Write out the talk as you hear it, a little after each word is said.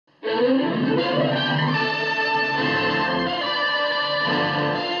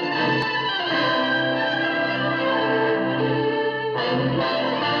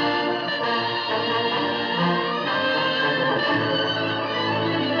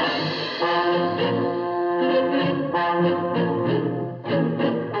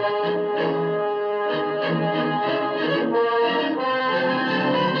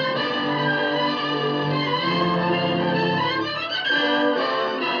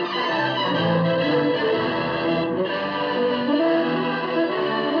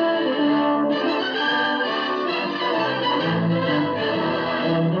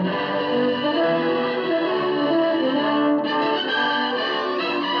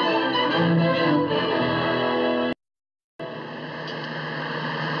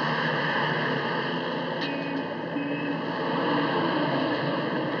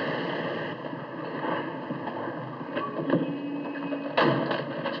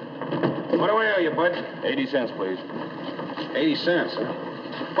What do I owe you, bud? 80 cents, please. 80 cents, huh?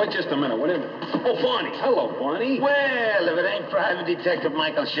 Wait just a minute, will you? Oh, Barney. Hello, Barney. Well, if it ain't Private Detective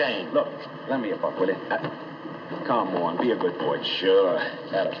Michael Shayne. Look, lend me a buck, will you? Come on, be a good boy. Sure.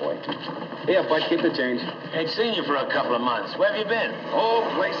 Attaboy. Here, bud, keep the change. Ain't seen you for a couple of months. Where have you been? Oh,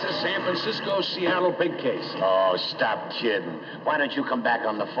 places, San Francisco, Seattle, big case. Oh, stop kidding. Why don't you come back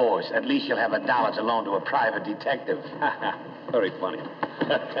on the force? At least you'll have $1 to loan to a private detective. Very funny.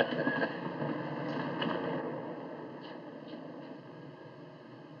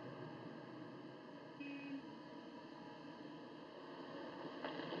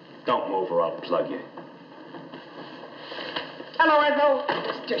 Don't move or I'll plug you. Hello, Ethel.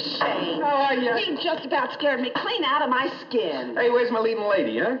 Mr. Shayne. How are you? You just about scared me clean out of my skin. Hey, where's my leading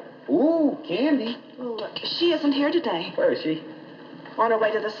lady, huh? Ooh, Candy. Well, look, she isn't here today. Where is she? On her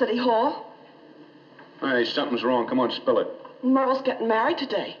way to the city hall. Hey, something's wrong. Come on, spill it. Merle's getting married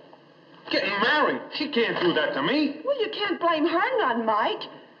today. Getting married? She can't do that to me. Well, you can't blame her none, Mike.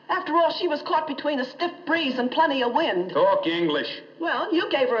 After all, she was caught between a stiff breeze and plenty of wind. Talk English. Well, you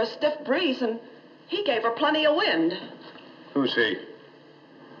gave her a stiff breeze, and he gave her plenty of wind. Who's he?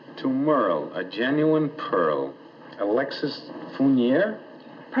 To Merle, a genuine pearl. Alexis Fournier?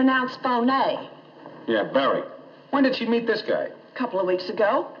 Pronounced Fournier. Yeah, Barry. When did she meet this guy? A couple of weeks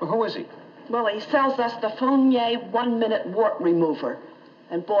ago. Well, who is he? Well, he sells us the Fournier 1-minute wart remover.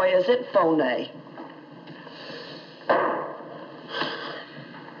 And boy, is it Fournier.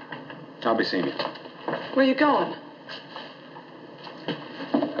 I'll be seeing you. Where you going?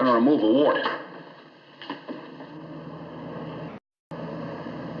 Gonna remove a wart.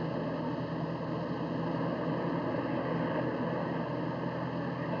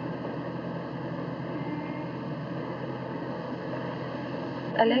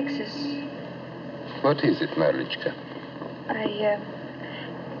 Alexis, What is it, Marlichka?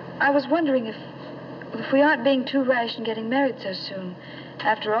 I was wondering if we aren't being too rash in getting married so soon.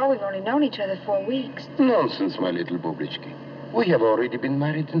 After all, we've only known each other 4 weeks. Nonsense, my little Bobrichki. We have already been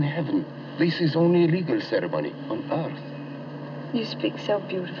married in heaven. This is only a legal ceremony on earth. You speak so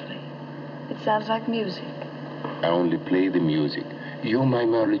beautifully. It sounds like music. I only play the music. You, my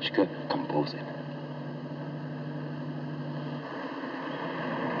Marlichka, compose it.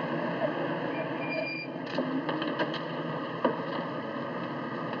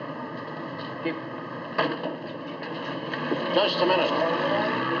 Just a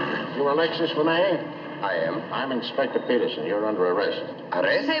minute. You Alexis Fournier? I am. I'm Inspector Peterson. You're under arrest.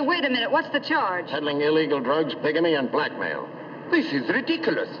 Arrest? Hey, wait a minute. What's the charge? Peddling illegal drugs, bigamy, and blackmail. This is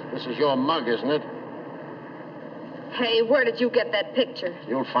ridiculous. This is your mug, isn't it? Hey, where did you get that picture?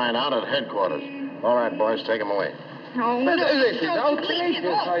 You'll find out at headquarters. All right, boys, take him away. Oh, But no. this is Don't you leave me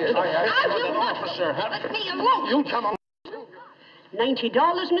outrageous. alone. I will not. Officer, Let me alone. You come on. $90,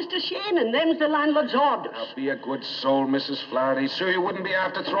 Mr. Shayne, and them's the landlord's orders. Now, be a good soul, Mrs. Flaherty. Sir, you wouldn't be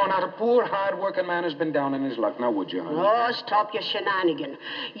after throwing out a poor, hard-working man who's been down in his luck, now would you, honey? Oh, stop your shenanigan.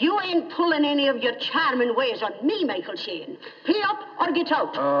 You ain't pulling any of your charming ways on me, Michael Shayne. Pay up or get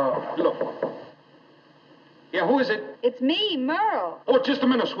out. Look. Yeah, who is it? It's me, Merle. Oh, just a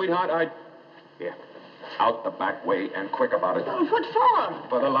minute, sweetheart. Here. Out the back way and quick about it. Oh, what for?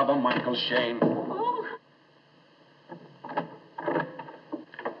 For the love of Michael Shayne. Oh.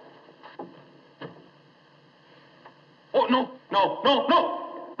 Oh, no.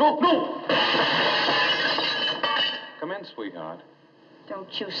 Come in, sweetheart.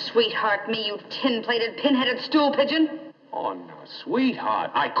 Don't you sweetheart me, you tin-plated, pin-headed stool pigeon. Oh, no,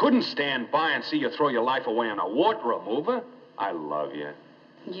 sweetheart. I couldn't stand by and see you throw your life away on a wart remover. I love you.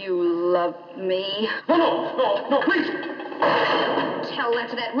 You love me. No, please. Tell that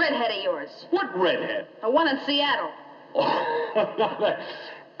to that redhead of yours. What redhead? The one in Seattle.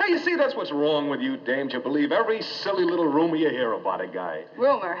 Oh, Now, you see, that's what's wrong with you, dames. You believe every silly little rumor you hear about a guy.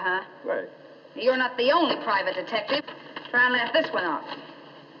 Rumor, huh? Right. You're not the only private detective. Try and laugh this one off.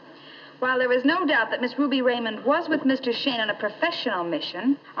 While there is no doubt that Miss Ruby Raymond was with Mr. Shayne on a professional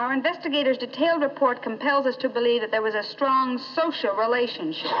mission, our investigators' detailed report compels us to believe that there was a strong social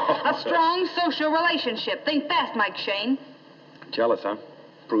relationship. A strong social relationship. Think fast, Mike Shayne. Jealous, huh?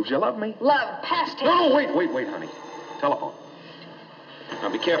 Proves you love me. Love, past tense. No, wait, honey. Telephone. Now,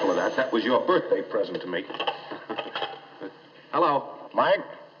 be careful of that. That was your birthday present to me. Hello. Mike,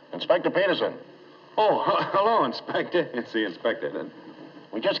 Inspector Peterson. Oh, hello, Inspector. It's the inspector.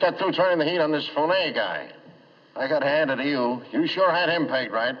 We just got through turning the heat on this Fournet guy. I got to hand it to you. You sure had him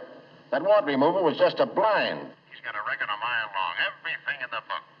pegged right. That wart remover was just a blind. He's got a record a mile long. Everything in the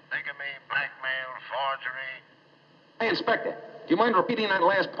book. Bigamy, blackmail, forgery. Hey, Inspector, do you mind repeating that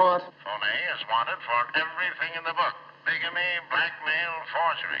last part? Fournet is wanted for everything in the book. Bigamy, blackmail,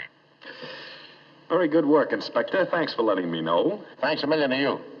 forgery. Very good work, Inspector. Thanks for letting me know. Thanks a million to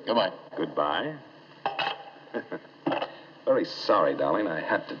you. Goodbye. Goodbye. Very sorry, darling. I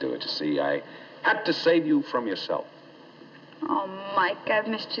had to do it, you see. I had to save you from yourself. Oh, Mike, I've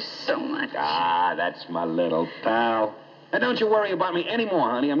missed you so much. Ah, that's my little pal. Now, don't you worry about me anymore,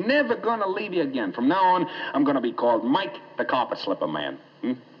 honey. I'm never gonna leave you again. From now on, I'm gonna be called Mike the Carpet Slipper Man.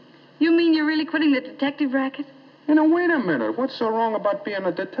 You mean you're really quitting the detective racket? You know, wait a minute. What's so wrong about being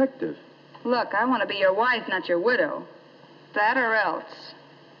a detective? Look, I want to be your wife, not your widow. That or else.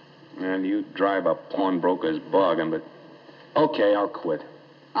 And you drive a pawnbroker's bargain, but... Okay, I'll quit.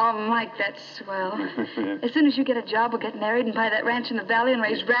 Oh, Mike, that's swell. As soon as you get a job, we'll get married and buy that ranch in the valley and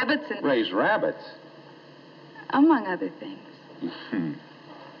raise rabbits and... Raise rabbits? Among other things.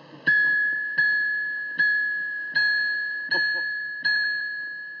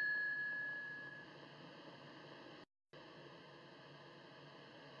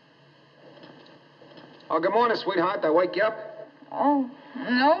 Oh, good morning, sweetheart. Did I wake you up? Oh,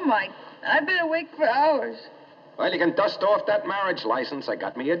 no, Mike. I've been awake for hours. Well, you can dust off that marriage license. I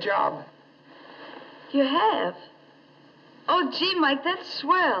got me a job. You have? Oh, gee, Mike, that's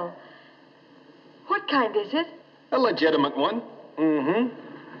swell. What kind is it? A legitimate one.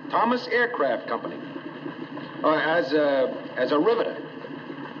 Thomas Aircraft Company. As a riveter.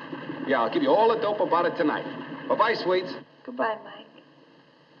 Yeah, I'll give you all the dope about it tonight. Bye-bye, sweets. Goodbye, Mike.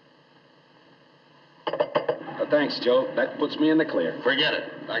 Thanks, Joe. That puts me in the clear. Forget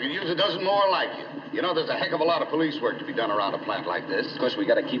it. I could use a dozen more like you. You know, there's a heck of a lot of police work to be done around a plant like this. Of course, we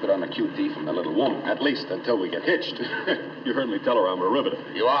got to keep it on the QT from the little woman, at least until we get hitched. You heard me tell her I'm a riveter.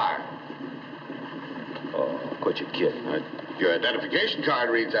 You are. Oh, quit your kidding, huh? Your identification card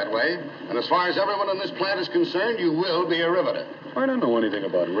reads that way. And as far as everyone in this plant is concerned, you will be a riveter. I don't know anything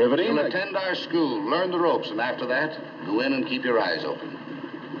about riveting. You'll attend our school, learn the ropes, and after that, go in and keep your eyes open.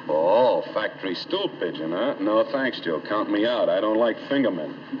 Oh, factory stool pigeon, huh? No, thanks, Joe. Count me out. I don't like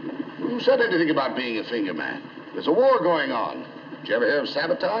fingermen. Who said anything about being a finger man? There's a war going on. Did you ever hear of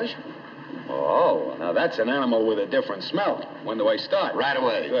sabotage? Oh, now that's an animal with a different smell. When do I start? Right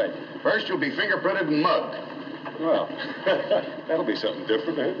away. Good. First, you'll be fingerprinted and mugged. Well, that'll be something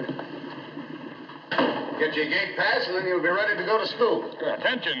different, eh? Get your gate pass, and then you'll be ready to go to school. Good.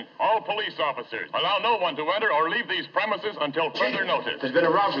 Attention, all police officers. Allow no one to enter or leave these premises until further notice. There's been a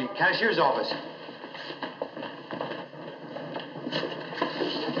robbery. Cashier's office.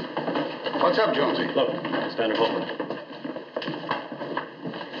 What's up, Jonesy? Look, Standard Holman.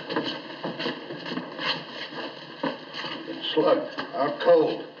 Slug. Out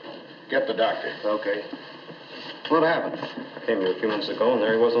cold. Get the doctor. Okay. What happened? Came here a few minutes ago, and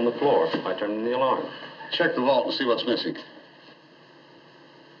there he was on the floor. I turned in the alarm. Check the vault and see what's missing.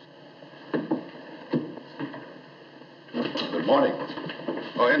 Good morning.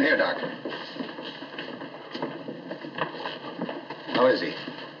 Oh, in here, Doctor. How is he?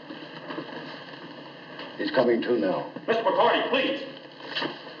 He's coming to now. Mr. McCarty, please.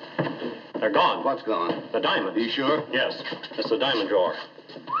 They're gone. What's gone? The diamonds. You sure? Yes. It's the diamond drawer.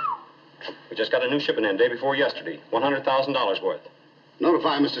 We just got a new shipment in day before yesterday. $100,000 worth.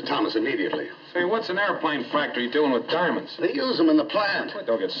 Notify Mr. Thomas immediately. Say, what's an airplane factory doing with diamonds? They use them in the plant. Well,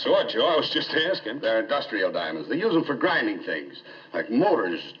 don't get sore, Joe. I was just asking. They're industrial diamonds. They use them for grinding things, like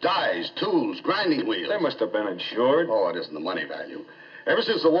motors, dies, tools, grinding wheels. They must have been insured. Oh, it isn't the money value. Ever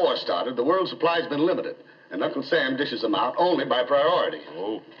since the war started, the world's supply's been limited, and Uncle Sam dishes them out only by priority.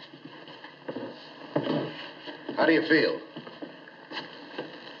 Oh. How do you feel?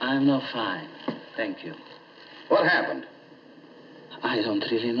 I'm not fine. Thank you. What happened? I don't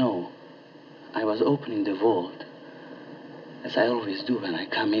really know. I was opening the vault, as I always do when I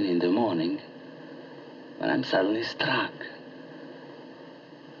come in the morning, when I'm suddenly struck.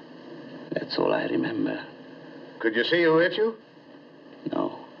 That's all I remember. Could you see who hit you?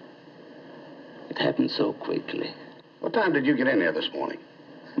 No. It happened so quickly. What time did you get in here this morning?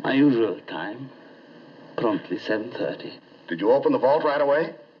 My usual time. Promptly 7:30. Did you open the vault right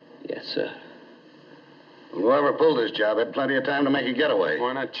away? Yes, sir. Whoever pulled this job had plenty of time to make a getaway.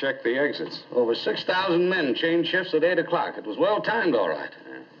 Why not check the exits? Over 6,000 men changed shifts at 8 o'clock. It was well timed, all right.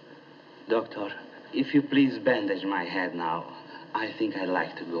 Doctor, if you please bandage my head now, I think I'd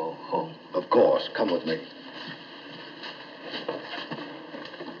like to go home. Of course. Come with me.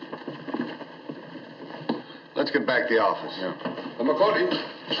 Let's get back to the office. Yeah. McCourty,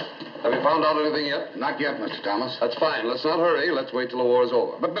 have you found out anything yet? Not yet, Mr. Thomas. That's fine. Let's not hurry. Let's wait till the war is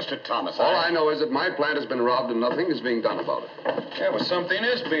over. But, Mr. Thomas, All I know is that my plant has been robbed and nothing is being done about it. Yeah, well, something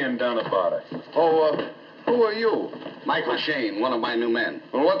is being done about it. Oh, who are you? Michael Shayne, one of my new men.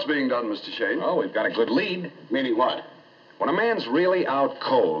 Well, what's being done, Mr. Shayne? Oh, we've got a good lead. Meaning what? When a man's really out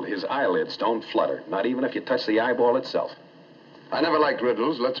cold, his eyelids don't flutter, not even if you touch the eyeball itself. I never liked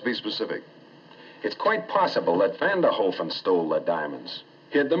riddles. Let's be specific. It's quite possible that Vanderhoeven stole the diamonds,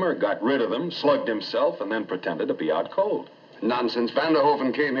 hid them or got rid of them, slugged himself, and then pretended to be out cold. Nonsense.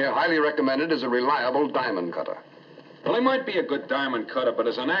 Vanderhoeven came here highly recommended as a reliable diamond cutter. Well, he might be a good diamond cutter, but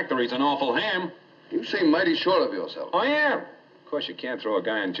as an actor, he's an awful ham. You seem mighty sure of yourself. I am. Of course, you can't throw a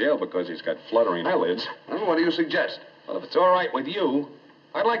guy in jail because he's got fluttering eyelids. Well, what do you suggest? Well, if it's all right with you,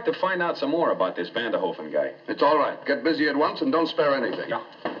 I'd like to find out some more about this Vanderhoeven guy. It's all right. Get busy at once and don't spare anything. Yeah.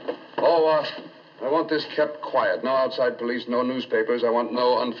 Oh, I want this kept quiet. No outside police, no newspapers. I want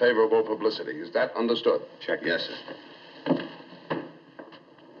no unfavorable publicity. Is that understood? Check. Yes, sir.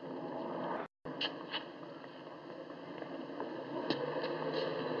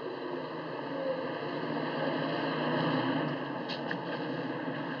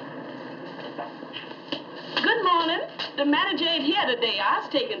 Good morning. The manager ain't here today. I was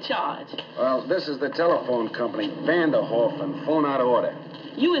taking charge. Well, this is the telephone company, Vanderhoeven. Phone out of order.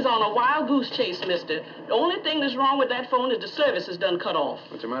 You is on a wild goose chase, mister. The only thing that's wrong with that phone is the service is done cut off.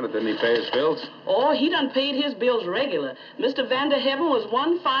 What's the matter? Didn't he pay his bills? Oh, he done paid his bills regular. Mr. Vanderheaven was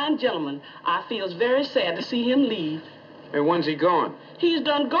one fine gentleman. I feels very sad to see him leave. Hey, when's he going? He's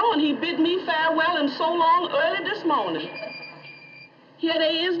done gone. He bid me farewell and so long early this morning. Here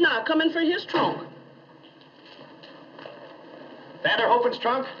they is now, coming for his trunk. Vanderhoeven's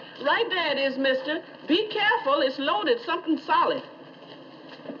trunk? Right there it is, mister. Be careful. It's loaded. Something solid.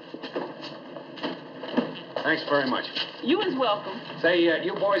 Thanks very much. You is welcome. Say,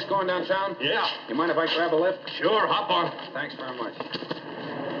 you boys going downtown? Yeah. You mind if I grab a lift? Sure, hop on. Thanks very much.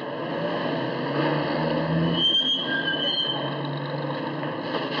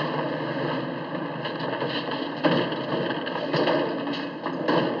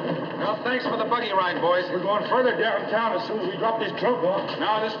 Well, thanks for the buggy ride, boys. We're going further downtown as soon as we drop this trunk off.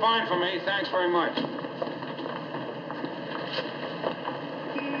 No, this is fine for me. Thanks very much.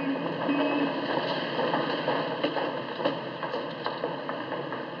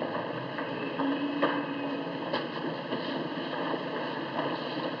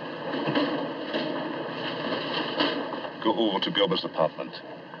 Go over to Gerber's apartment.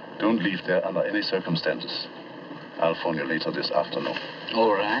 Don't leave there under any circumstances. I'll phone you later this afternoon.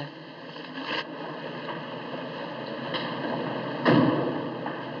 All right.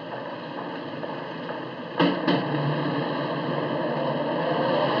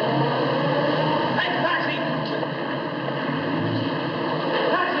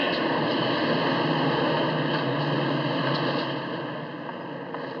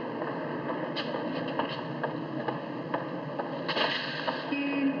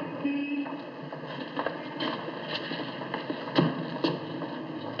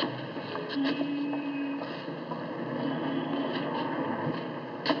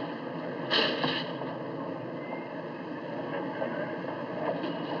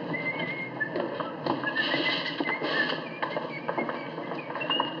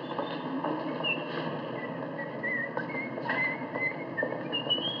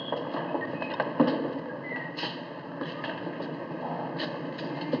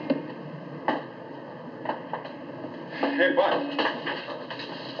 Hey, Bud.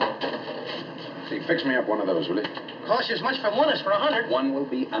 See, fix me up one of those, will you? Costs as much for one as for 100. One will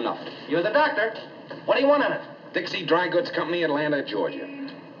be enough. You're the doctor. What do you want on it? Dixie Dry Goods Company, Atlanta, Georgia.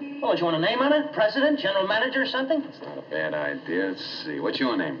 Oh, do you want a name on it? President, general manager, or something? It's not a bad idea. Let's see. What's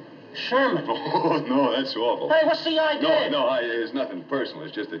your name? Sherman. Oh, no, that's awful. Hey, what's the idea? No, it's nothing personal.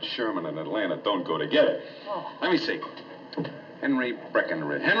 It's just that Sherman and Atlanta don't go together. Oh. Let me see. Henry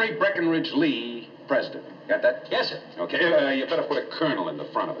Breckinridge. Henry Breckinridge Lee, president. Got that? Yes, sir. Okay, you better put a colonel in the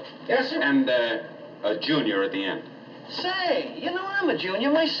front of it. Yes, sir. And a junior at the end. Say, you know, I'm a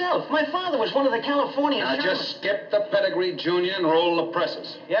junior myself. My father was one of the California Now, sheriffs. just skip the pedigree, Junior, and roll the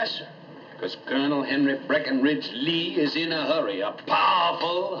presses. Yes, sir. Because Colonel Henry Breckinridge Lee is in a hurry, a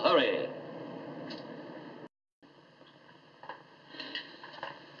powerful hurry.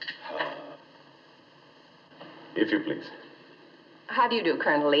 If you please. How do you do,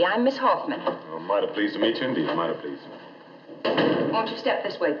 Colonel Lee? I'm Miss Hoffman. Oh, mighty pleased to meet you indeed. Mighty pleased. Won't you step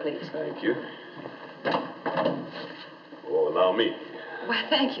this way, please? Thank you. Oh, allow me. Well,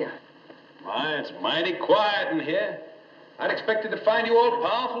 thank you. My, it's mighty quiet in here. I'd expected to find you all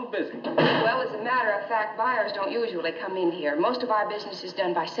powerful busy. Well, as a matter of fact, buyers don't usually come in here. Most of our business is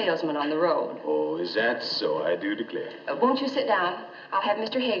done by salesmen on the road. Oh, is that so? I do declare. Won't you sit down? I'll have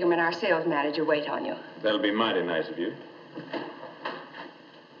Mr. Hagerman, our sales manager, wait on you. That'll be mighty nice of you.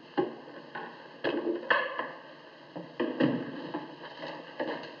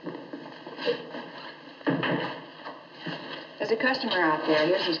 There's a customer out there.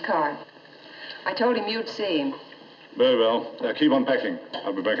 Here's his card. I told him you'd see him. Very well. Keep on packing.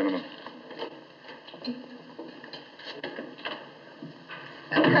 I'll be back in a minute.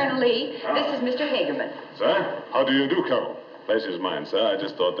 Colonel Lee, this is Mr. Hagerman. Sir? How do you do, Colonel? Pleasure's mine, sir. I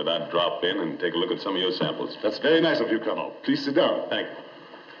just thought that I'd drop in and take a look at some of your samples. That's very nice of you, Colonel. Please sit down. Thank you.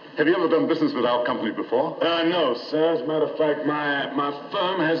 Have you ever done business with our company before? No, sir. As a matter of fact, my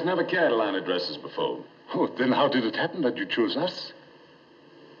firm has never carried line addresses before. Oh, then how did it happen that you chose us?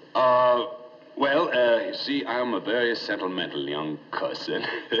 You see, I'm a very sentimental young cuss, and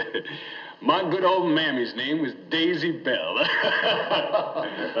my good old mammy's name was Daisy Bell.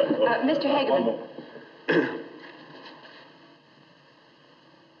 Mr. Hagerman.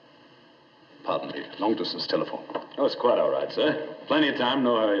 Pardon me. Long-distance telephone. Oh, it's quite all right, sir. Plenty of time,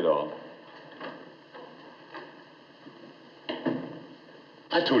 no hurry at all.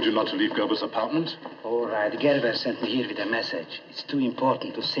 I told you not to leave Gerber's apartment. All right, Gerber sent me here with a message. It's too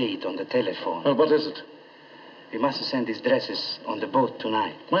important to say it on the telephone. Well, what is it? We mustn't send his dresses on the boat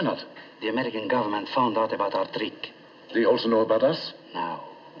tonight. Why not? The American government found out about our trick. They also know about us? No,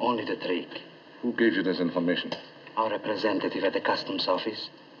 only the trick. Who gave you this information? Our representative at the customs office.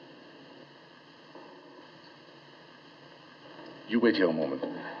 You wait here a moment.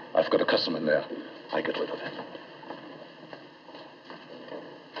 I've got a customer in there. I get rid of it.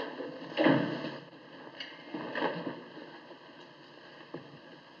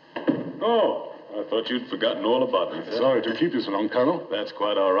 Oh, I thought you'd forgotten all about me, sir. Sorry to keep you so long, Colonel. That's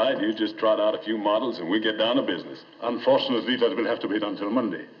quite all right. You just trot out a few models and we get down to business. Unfortunately, that will have to wait until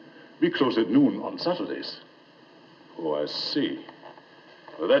Monday. We close at noon on Saturdays. Oh, I see.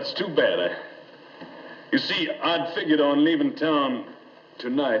 Well, that's too bad. You see, I'd figured on leaving town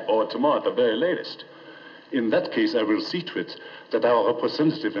tonight or tomorrow at the very latest. In that case, I will see to it that our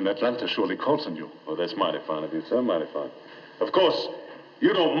representative in Atlanta surely calls on you. Oh, that's mighty fine of you, sir, mighty fine. Of course,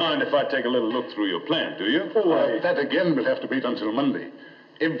 you don't mind if I take a little look through your plan, do you? Oh, that again will have to wait until Monday.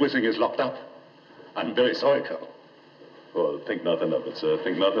 Everything is locked up. I'm very sorry, Colonel. Well, think nothing of it, sir.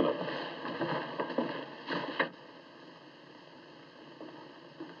 Think nothing of it.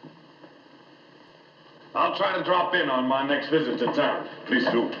 I'll try to drop in on my next visit to town. Please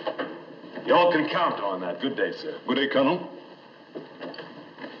do. You all can count on that. Good day, sir. Good day, Colonel.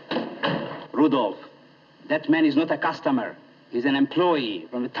 Rudolph, that man is not a customer. He's an employee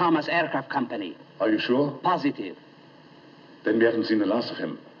from the Thomas Aircraft Company. Are you sure? Positive. Then we haven't seen the last of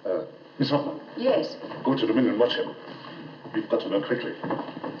him. Miss Hoffman. Yes. Go to the window and watch him. We've got to know quickly.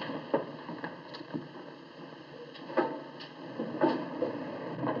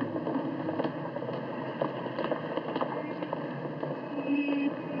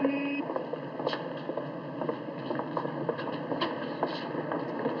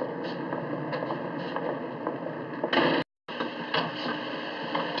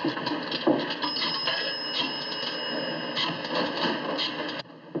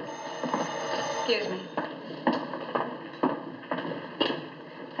 Excuse me.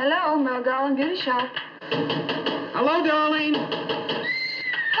 Hello, Mel Garland Beauty Shop. Hello, darling.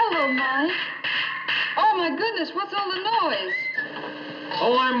 Hello, Mike. Oh, my goodness, what's all the noise?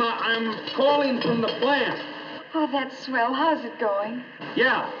 Oh, I'm calling from the plant. Oh, that's swell. How's it going?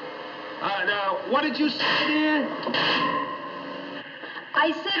 Yeah. Now, what did you say, dear?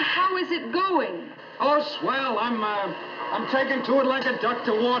 I said, how is it going? Oh, swell. I'm taking to it like a duck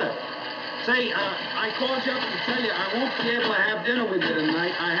to water. Say, I called you up to tell you I won't be able to have dinner with you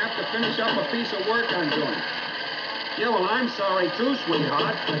tonight. I have to finish up a piece of work I'm doing. Yeah, well, I'm sorry too,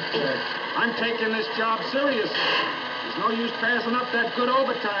 sweetheart, but I'm taking this job seriously. There's no use passing up that good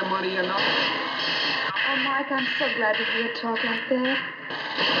overtime money, you know. Oh, Mike, I'm so glad to hear you talk like that.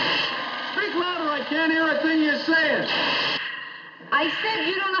 Speak louder. I can't hear a thing you're saying. I said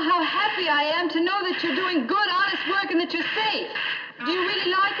you don't know how happy I am to know that you're doing good, honest work and that you're safe. Do you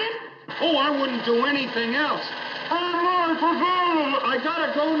really like it? Oh, I wouldn't do anything else. I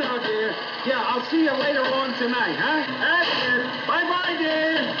gotta go now, dear. Yeah, I'll see you later on tonight, huh? That's it. Bye-bye,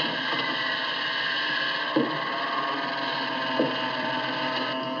 dear.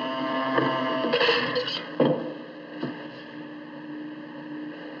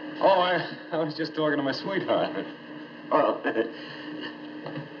 Oh, I was just talking to my sweetheart. Oh.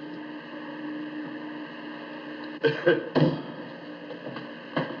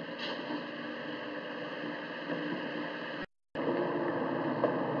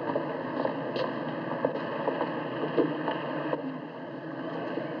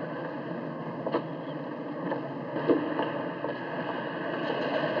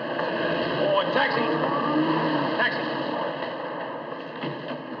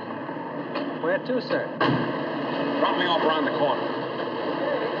 Where to, sir? Drop me off around the corner.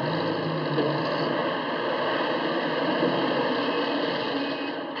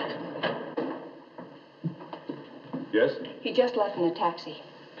 Yes? He just left in a taxi.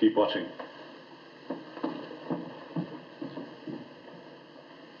 Keep watching.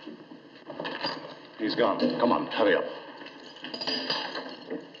 He's gone. Come on, hurry up.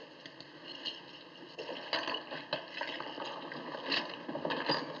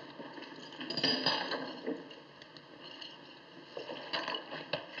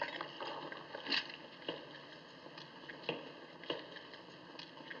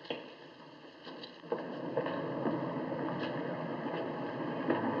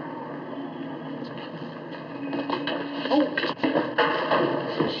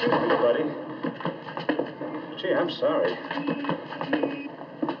 Gee, I'm sorry.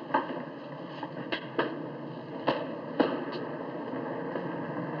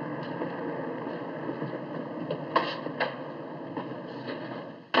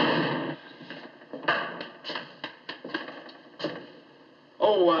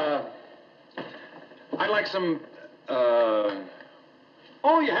 Oh, I'd like some,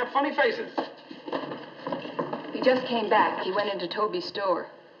 Oh, you have funny faces. He just came back. He went into Toby's store.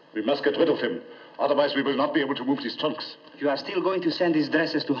 We must get rid of him. Otherwise, we will not be able to move these trunks. You are still going to send these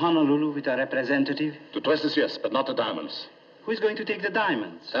dresses to Honolulu with a representative? The dresses, yes, but not the diamonds. Who is going to take the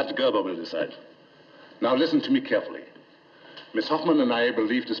diamonds? That Gerber will decide. Now, listen to me carefully. Miss Hoffman and I will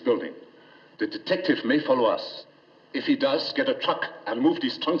leave this building. The detective may follow us. If he does, get a truck and move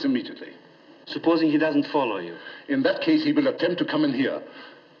these trunks immediately. Supposing he doesn't follow you? In that case, he will attempt to come in here.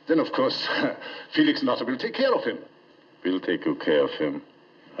 Then, of course, Felix Notter will take care of him. We'll take good care of him.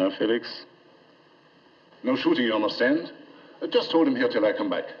 Huh, Felix? No shooting, you understand? Just hold him here till I come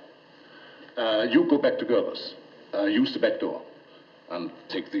back. You go back to Gerber's. Use the back door. And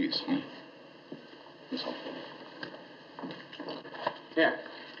take these. Miss Hoffman. Here.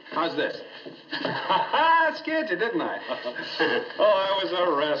 How's this? I scared you, didn't I? Oh, I was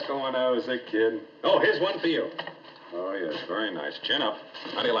a rascal when I was a kid. Oh, here's one for you. Oh, yes, very nice. Chin up.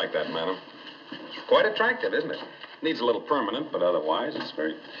 How do you like that, madam? It's quite attractive, isn't it? Needs a little permanent, but otherwise it's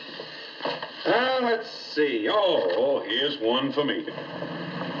very... let's see. Oh, here's one for me.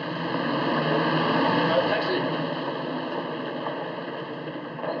 Taxi.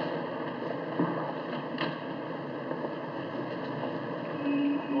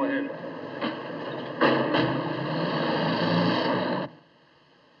 Go ahead.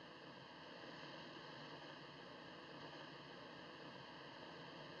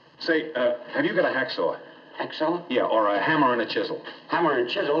 Say, have you got a hacksaw? Hacksaw? Yeah, or a hammer and a chisel. Hammer and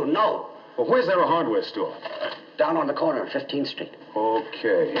chisel? No. Well, where's there a hardware store? Down on the corner of 15th Street.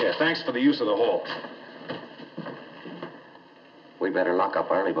 Okay. Here, thanks for the use of the hall. We better lock up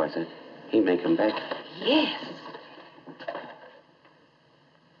early, boys. He may come back. Yes.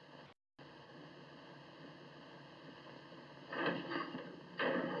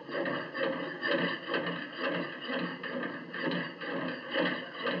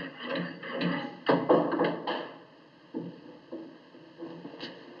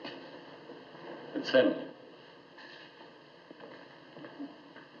 It's him.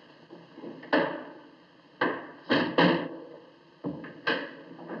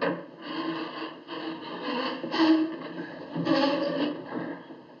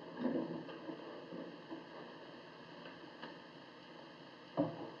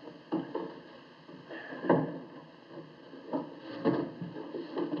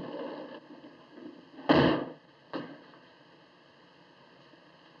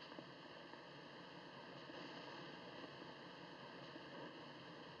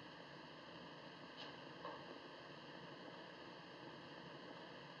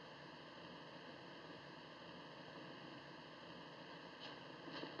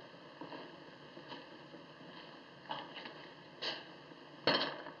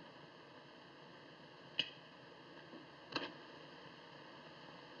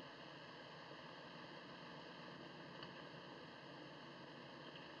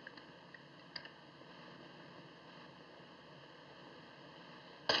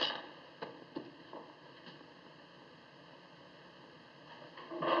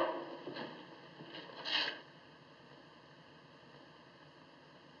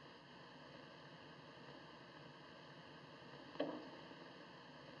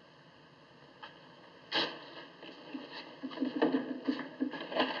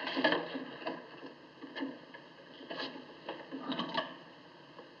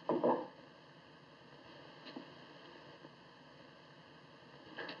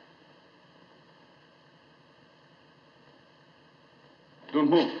 Don't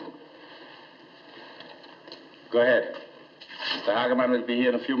move. Go ahead. Mr. Hageman will be here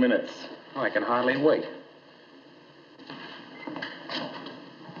in a few minutes. Oh, I can hardly wait.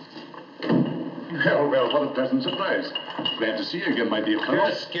 Well, what a pleasant surprise. Glad to see you again, my dear fellow.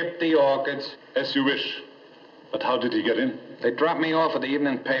 Just skip the orchids. As you wish. But how did he get in? They dropped me off at the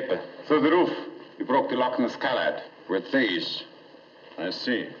evening paper. Through the roof. You broke the lock in the skylight. With these. I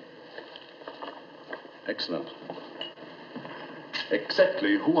see. Excellent.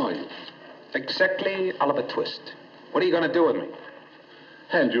 Exactly who are you? Exactly Oliver Twist. What are you going to do with me?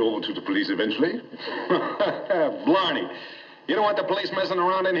 Hand you over to the police eventually. Blarney. You don't want the police messing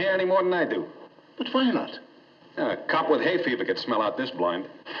around in here any more than I do. But why not? A cop with hay fever could smell out this blind.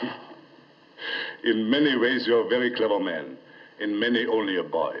 In many ways, you're a very clever man. In many, only a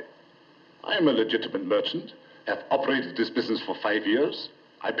boy. I am a legitimate merchant, have operated this business for 5 years.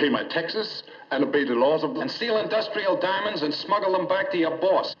 I pay my taxes and obey the laws of the... And steal industrial diamonds and smuggle them back to your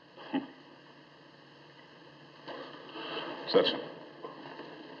boss. Search him.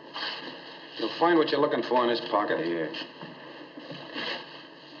 You'll find what you're looking for in this pocket here.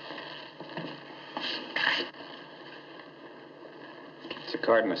 It's a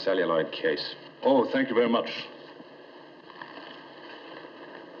card in a celluloid case. Oh, thank you very much.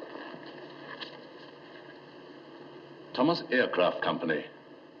 Thomas Aircraft Company.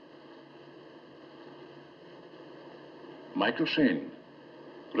 Michael Shayne,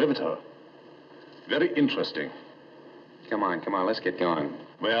 riveter. Very interesting. Come on, let's get going.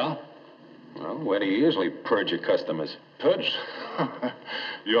 Where? Well, where do you usually purge your customers? Purge?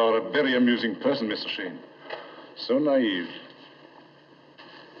 You are a very amusing person, Mr. Shayne. So naive.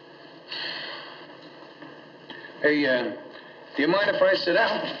 Hey, do you mind if I sit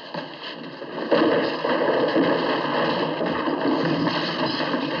down?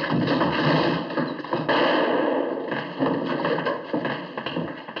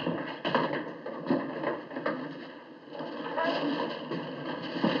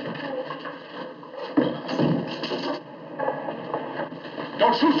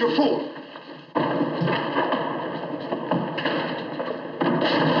 Don't shoot, you fool!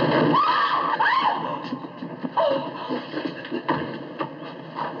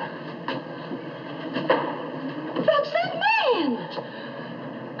 That's that man!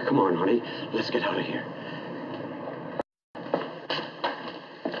 Come on, honey. Let's get out of here.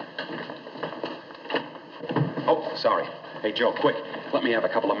 Oh, sorry. Hey, Joe, quick. Let me have a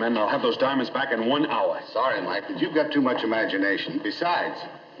couple of men, and I'll have those diamonds back in 1 hour. Sorry, Mike, but you've got too much imagination. Besides,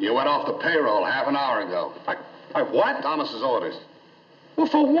 you went off the payroll half an hour ago. I what? Thomas's orders. Well,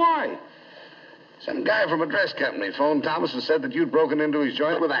 for why? Some guy from a dress company phoned Thomas and said that you'd broken into his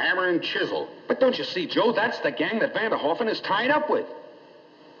joint with a hammer and chisel. But don't you see, Joe, that's the gang that Vanderhoffen is tied up with.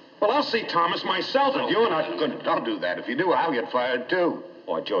 Well, I'll see Thomas myself, and you're not going to... Don't do that. If you do, I'll get fired, too.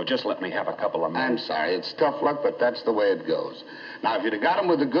 Boy, Joe, just let me have a couple of men. I'm sorry. It's tough luck, but that's the way it goes. Now, if you'd have got him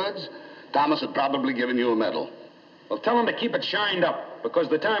with the goods, Thomas had probably given you a medal. Well, tell him to keep it shined up, because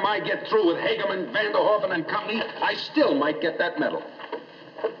the time I get through with Hageman, Vanderhoffen, and company, I still might get that medal.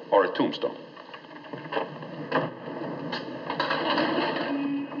 Or a tombstone.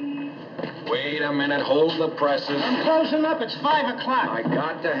 Wait a minute. Hold the presses. I'm closing up. It's 5 o'clock. I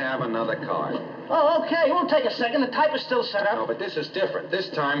got to have another card. Oh, okay. It won't take a second. The type is still set up. No, but this is different. This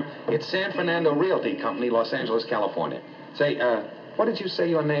time, it's San Fernando Realty Company, Los Angeles, California. Say, what did you say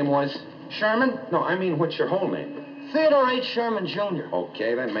your name was? Sherman? No, I mean, what's your whole name? Theodore H. Sherman, Jr.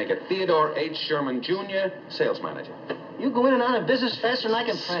 Okay, then make it Theodore H. Sherman, Jr., sales manager. You go in and out of business faster than I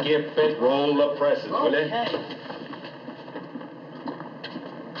can print. Skip it. Roll the presses, will you? Okay.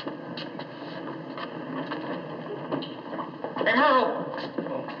 Hey, Merle.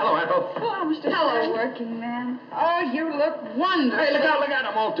 Hello, Ethel. Oh, Mr. Hello, working man. Oh, you look wonderful. Hey, look out.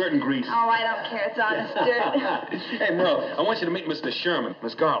 I'm all dirt and grease. Oh, I don't care. It's honest dirt. Hey, Merle, I want you to meet Mr. Sherman,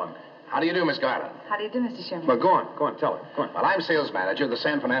 Miss Garland. How do you do, Miss Garland? How do you do, Mr. Sherman? Well, go on, tell her. Go on. Well, I'm sales manager of the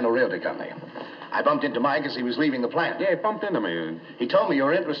San Fernando Realty Company. I bumped into Mike as he was leaving the plant. Yeah, he bumped into me. He told me you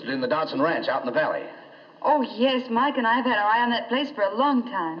were interested in the Dodson Ranch out in the valley. Oh, yes. Mike and I have had our eye on that place for a long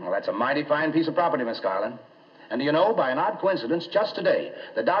time. Well, that's a mighty fine piece of property, Miss Garland. And do you know, by an odd coincidence, just today,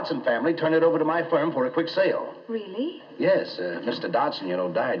 the Dodson family turned it over to my firm for a quick sale. Really? Yes, Mr. Dodson, you know,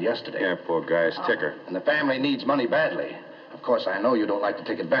 died yesterday. Yeah, poor guy's ticker. And the family needs money badly. Of course, I know you don't like to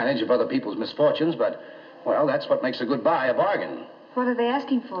take advantage of other people's misfortunes, but, well, that's what makes a good buy a bargain. What are they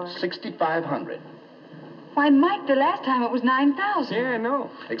asking for? $6,500. Why, Mike, the last time it was $9,000. Yeah, I know.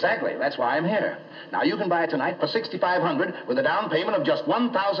 Exactly. That's why I'm here. Now, you can buy it tonight for $6,500 with a down payment of just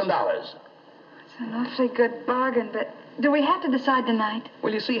 $1,000. It's an awfully good bargain, but do we have to decide tonight?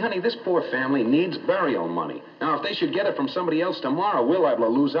 Well, you see, honey, this poor family needs burial money. Now, if they should get it from somebody else tomorrow, we'll have to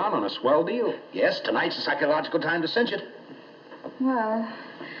lose out on a swell deal. Yes, tonight's a psychological time to cinch it. Well,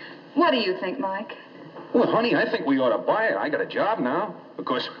 what do you think, Mike? Well, honey, I think we ought to buy it. I got a job now. Of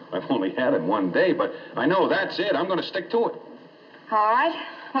course, I've only had it one day, but I know that's it. I'm going to stick to it. All right.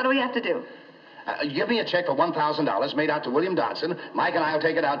 What do we have to do? Give me a check for $1,000 made out to William Dodson. Mike and I will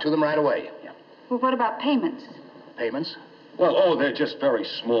take it out to them right away. Well, what about payments? Payments? Well, they're just very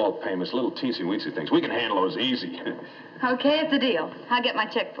small payments, little teensy-weensy things. We can handle those easy. Okay, it's a deal. I'll get my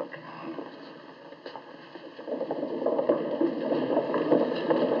checkbook.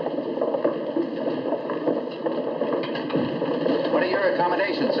 What are your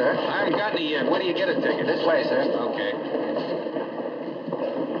accommodations, sir? I haven't got any yet. Where do you get a ticket? This way, sir. Okay.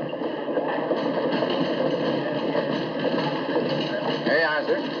 Here you are,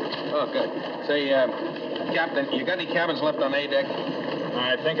 sir. Oh, good. Say, Captain, you got any cabins left on A deck?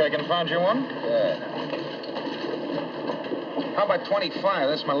 I think I can find you one. Yeah. How about 25?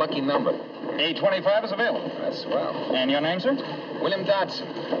 That's my lucky number. A25 is available. That's swell. And your name, sir? William Dodson.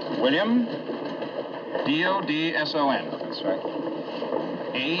 William D-O-D-S-O-N. That's right.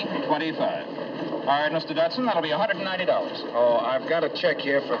 A25. All right, Mr. Dodson, that'll be $190. Oh, I've got a check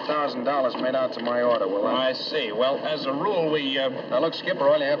here for $1,000 made out to my order. Will I see. Well, as a rule, we... Now, look, Skipper,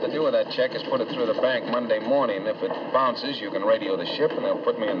 all you have to do with that check is put it through the bank Monday morning. If it bounces, you can radio the ship, and they'll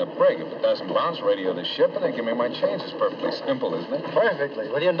put me in the brig. If it doesn't bounce, radio the ship, and they give me my change. It's perfectly simple, isn't it? Perfectly.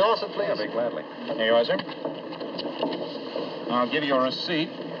 Will you endorse it, please? Yeah, very gladly. Here you are, sir. I'll give you a receipt.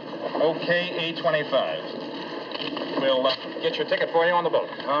 Okay, A25. We'll get your ticket for you on the boat.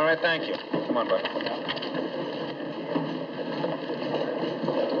 All right, thank you. Come on, bud.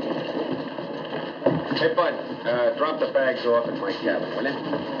 Hey, Bud, drop the bags off at my cabin, will you?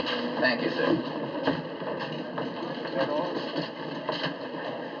 Thank you, sir.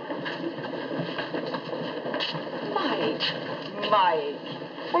 Mike.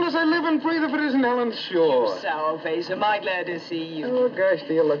 Well, as I live and breathe, if it isn't Helen, sure. Sour face, am I glad to see you? Oh, gosh,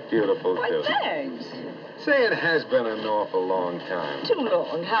 do you look beautiful, Why, too. thanks. Say, it has been an awful long time. Too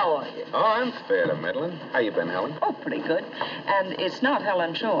long. How are you? Oh, I'm fair to middling. How you been, Helen? Oh, pretty good. And it's not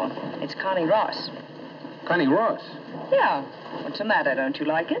Helen Shaw. It's Connie Ross. Connie Ross? Yeah. What's the matter? Don't you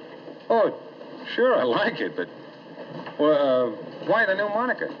like it? Oh, sure, I like it, but... Well, why the new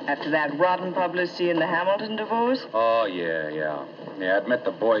moniker? After that rotten publicity in the Hamilton divorce? Oh, yeah. Yeah, I admit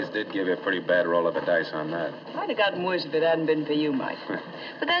the boys did give you a pretty bad roll of the dice on that. I'd have gotten worse if it hadn't been for you, Mike.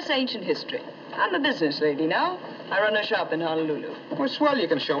 But that's ancient history. I'm a business lady now. I run a shop in Honolulu. Well, swell, you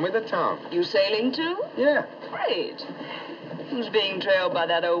can show me the town. You sailing, too? Yeah. Great. Who's being trailed by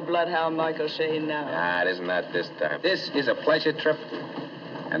that old bloodhound Michael Shayne now? Ah, it isn't that this time. This is a pleasure trip,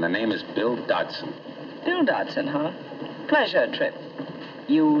 and the name is Bill Dodson. Bill Dodson, huh? Pleasure trip.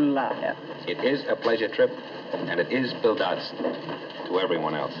 You liar. It is a pleasure trip, and it is Bill Dodson. To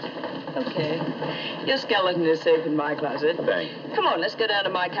everyone else. Okay. Your skeleton is safe in my closet. Thanks. Come on, let's go down to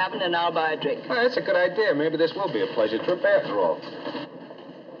my cabin and I'll buy a drink. Well, that's a good idea. Maybe this will be a pleasure trip after all.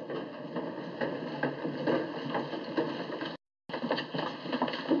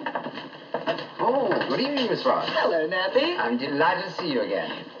 Oh, good evening, Miss Ross. Hello, Nappy. I'm delighted to see you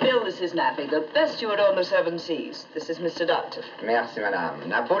again. Bill, this is Nappy, the best steward on the 7 seas. This is Mr. Dodson. Merci, madame.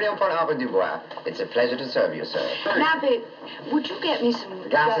 Napoleon for Albert Dubois. It's a pleasure to serve you, sir. Nappy, would you get me some...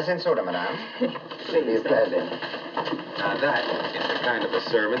 Glasses and soda, madame. It'll be a pleasure. Now, that is the kind of a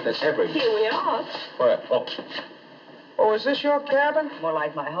servant that every... Here we are. What? Oh, is this your cabin? More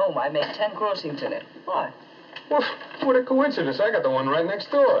like my home. I make 10 crossings in it. Why? Well, what a coincidence. I got the one right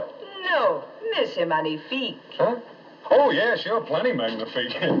next door. No, Monsieur Magnifique. Huh? Oh, yeah, sure. Plenty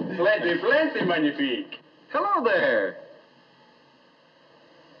magnifique. Plenty magnifique. Hello there.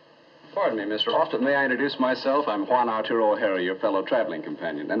 Pardon me, Mr. Austin. May I introduce myself? I'm Juan Arturo O'Hara, your fellow traveling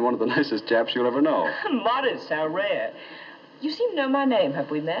companion, and one of the nicest chaps you'll ever know. Modest, how rare. You seem to know my name. Have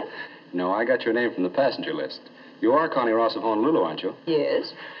we met? No, I got your name from the passenger list. You are Connie Ross of Honolulu, aren't you?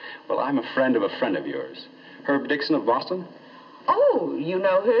 Yes. Well, I'm a friend of yours. Herb Dixon of Boston? Oh, you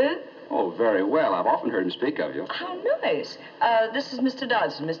know her? Oh, very well. I've often heard him speak of you. How nice. This is Mr.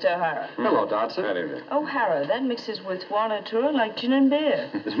 Dodson, Mr. O'Hara. Hello, Dodson. Howdy there. O'Hara, that mixes with Juan Arturo like gin and beer.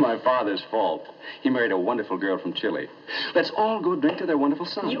 It's my father's fault. He married a wonderful girl from Chile. Let's all go drink to their wonderful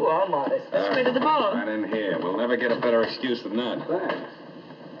son. You are modest. Let's go to the ball. Right in here. We'll never get a better excuse than that. Thanks.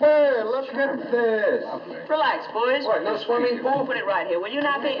 Hey, look at this. Relax, boys. What, no swimming pool? Put it right here, will you,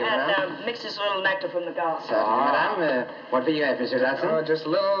 Nappy? And mix this little nectar from the garden. Madame, what will you have, Monsieur Dodson? Oh, just a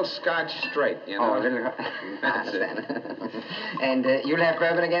little Scotch straight, you know. Oh, a little... I understand. And you'll have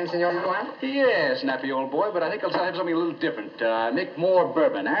bourbon again, Senor Juan? Yes, Nappy, old boy, but I think I'll have something a little different. Make more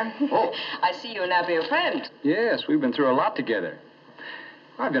bourbon, eh? Oh. I see you and Nappy are friends. Yes, we've been through a lot together.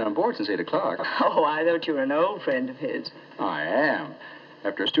 I've been on board since 8 o'clock. Oh, I thought you were an old friend of his. I am.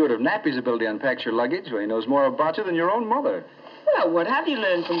 After a steward of Nappy's ability unpacks your luggage, well, he knows more about you than your own mother. Well, what have you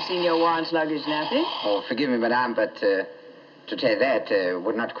learned from Senor Juan's luggage, Nappy? Oh, forgive me, madame, but to tell that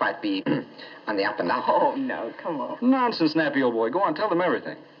would not quite be on the up and up. Oh, no, come on. Nonsense, Nappy, old boy. Go on, tell them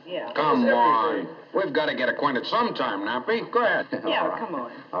everything. Yeah. Come on. We've got to get acquainted sometime, Nappy. Go ahead. Yeah, All right. come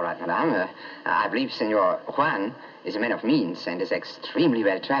on. All right, madame. I believe Senor Juan is a man of means and is extremely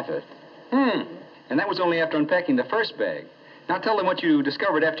well traveled. And that was only after unpacking the first bag. Now tell them what you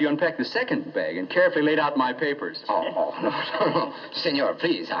discovered after you unpacked the second bag and carefully laid out my papers. Oh, no. Senor,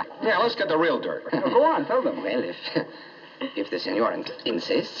 please. Yeah, let's get the real dirt. Go on, tell them. Well, if the senor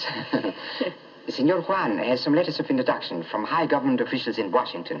insists. Senor Juan has some letters of introduction from high government officials in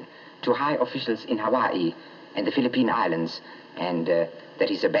Washington to high officials in Hawaii and the Philippine Islands, and that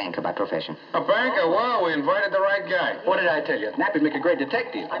he's a banker by profession. A banker? Well, we invited the right guy. What did I tell you? Nappy'd make a great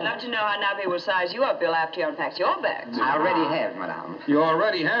detective. I'd love to know how Nappy will size you up, Bill, after he unpacks your bags. I already have, madame. You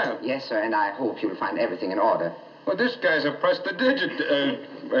already have? Yes, sir, and I hope you'll find everything in order. Well, this guy's a prestidigit,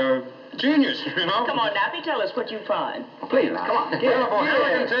 genius, you know? Come on, Nappy, tell us what you find. Please, come on. Well, if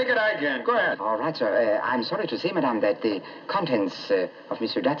O'Hara can take it, I can. Go ahead. All right, sir. I'm sorry to say, madame, that the contents of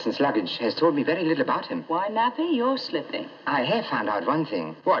Monsieur Dodson's luggage has told me very little about him. Why, Nappy, you're slipping. I have found out one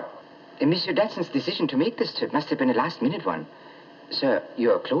thing. What? Monsieur Dodson's decision to make this trip must have been a last-minute one. Sir,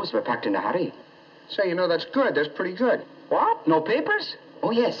 your clothes were packed in a hurry. Say, you know, that's good. That's pretty good. What? No papers? Oh,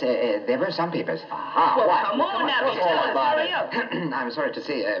 yes, there were some papers. Well, come on, Nappy, tell us. Hurry up. I'm sorry to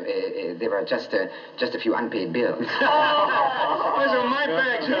say, there were just a few unpaid bills. Listen, my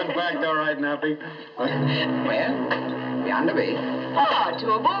bag's unpacked all right, Nappy. Well, we're underway. Ah,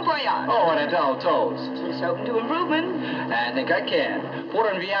 to a bon voyage. Oh, what a dull toast. It's open to improvement. I think I can.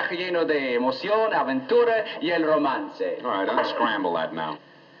 Por un viaje lleno de emoción, aventura y el romance. All right, unscramble that now.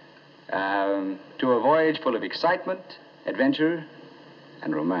 To a voyage full of excitement, adventure,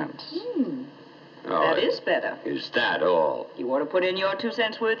 and romance. That is better. Is that all? You want to put in your 2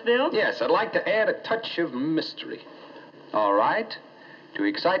 cents worth, Bill? Yes, I'd like to add a touch of mystery. All right. To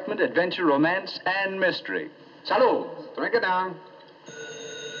excitement, adventure, romance, and mystery. Salud. Drink it down.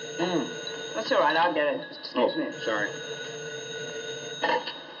 That's all right, I'll get it. Excuse me. Sorry.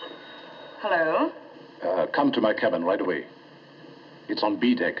 Hello? Come to my cabin right away. It's on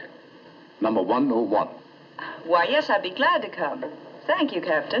B deck, number 101. Why, yes, I'd be glad to come. Thank you,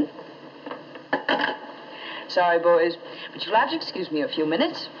 Captain. Sorry, boys, but you'll have to excuse me a few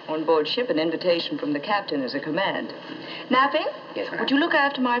minutes. On board ship, an invitation from the captain is a command. Nappy? Yes, madame. Would you look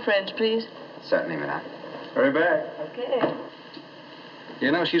after my friends, please? Certainly, madame. Hurry back. Okay.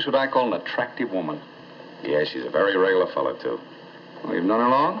 You know, she's what I call an attractive woman. Yeah, she's a very regular fellow, too. Well, you've known her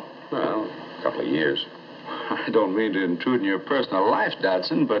long? Well, a couple of years. I don't mean to intrude in your personal life,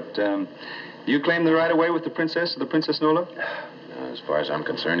 Dodson, but you claim the right of way with the princess, the Princess Nola? As far as I'm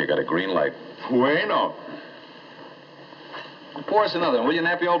concerned, you got a green light. Bueno. Pour us another one, will you,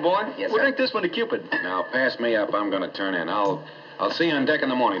 Nappy, old boy? Yes, We'll sir. drink this one to Cupid. Now, pass me up. I'm going to turn in. I'll see you on deck in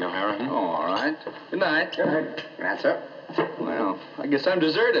the morning, O'Hara. Oh, all right. Good night. Good night. Good night, sir. Well, I guess I'm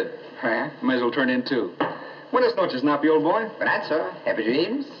deserted. Huh? Might as well turn in, too. Buenas noches, Nappy, old boy. Good night, sir. Happy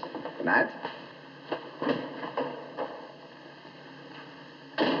dreams. Good night.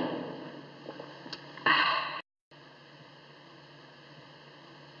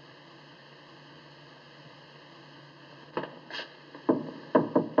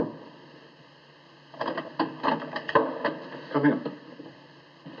 Come in.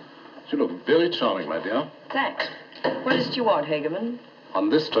 You look very charming, my dear. Thanks. What is it you want, Hageman? On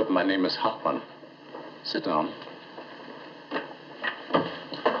this trip, my name is Hartmann. Sit down.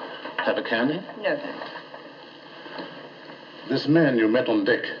 Have a candy? No, thanks. This man you met on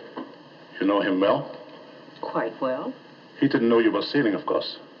deck, you know him well? Quite well. He didn't know you were sailing, of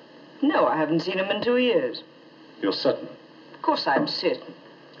course. No, I haven't seen him in 2 years. You're certain? Of course I'm certain.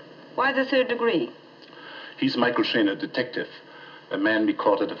 Why the 3rd degree? He's Michael Shayne, a detective. A man we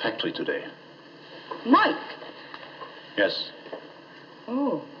caught at the factory today. Mike? Yes.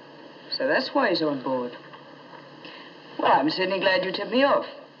 Oh, so that's why he's on board. Well, I'm certainly glad you tipped me off.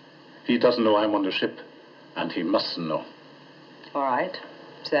 He doesn't know I'm on the ship, and he mustn't know. All right.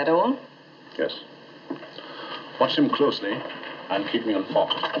 Is that all? Yes. Watch him closely. And keep me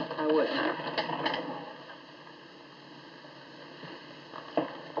informed. I would.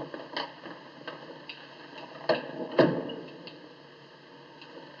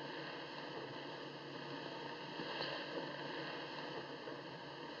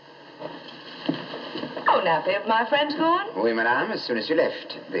 Oh, Nappy, have my friends gone? Oui, madame, as soon as you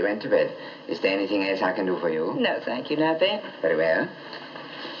left. They went to bed. Is there anything else I can do for you? No, thank you, Nappy. Very well.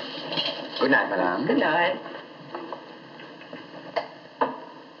 Good night, madame. Good night.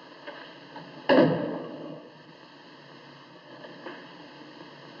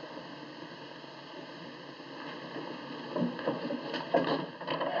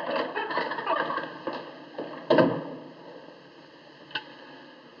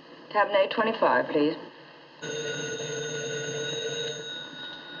 Cabinet 25, please.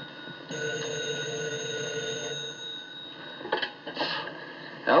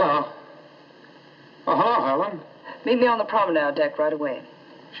 Hello. Oh, hello, Helen. Meet me on the promenade deck right away.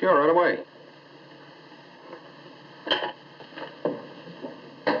 Sure, right away.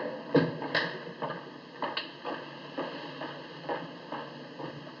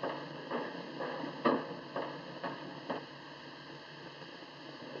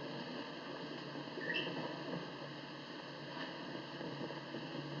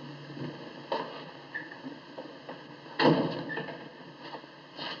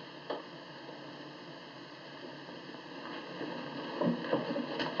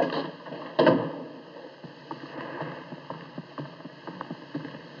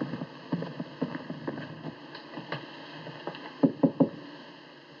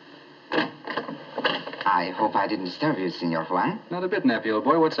 I hope I didn't disturb you, Senor Juan. Not a bit, Nappy, old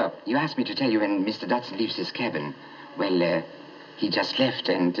boy. What's up? You asked me to tell you when Mr. Dodson leaves his cabin. Well, he just left,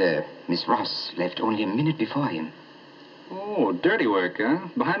 and Miss Ross left only a minute before him. Oh, dirty work, huh?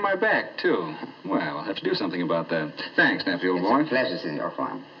 Behind my back, too. Well, I'll have to do something about that. Thanks, Nappy, old boy. It's a pleasure, Senor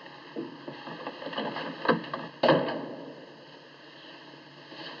Juan.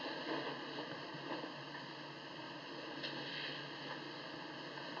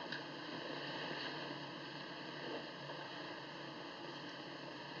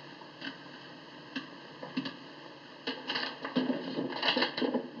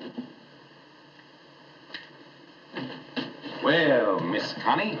 Well, Miss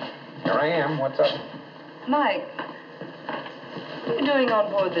Connie, here I am. What's up? Mike, what are you doing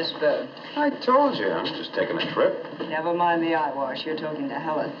on board this boat? I told you, I'm just taking a trip. Never mind the eyewash. You're talking to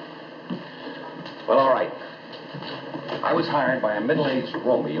Helen. Well, all right. I was hired by a middle-aged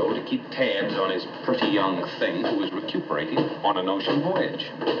Romeo to keep tabs on his pretty young thing who was recuperating on an ocean voyage.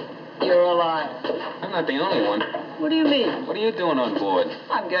 You're a liar. I'm not the only one. What do you mean? What are you doing on board?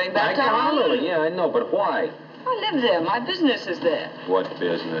 I'm going back to Honolulu. Honolulu. Yeah, I know, but why? I live there. My business is there. What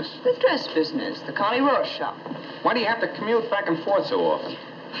business? The dress business, the Connie Ross shop. Why do you have to commute back and forth so often?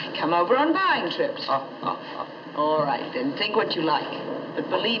 I come over on buying trips. All right, then. Think what you like.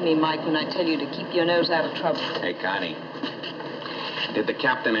 But believe me, Mike, when I tell you to keep your nose out of trouble. Hey, Connie. Did the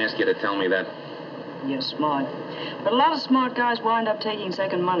captain ask you to tell me that? You're smart. But a lot of smart guys wind up taking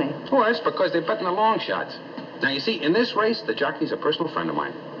second money. Oh, that's because they're betting the long shots. Now, you see, in this race, the jockey's a personal friend of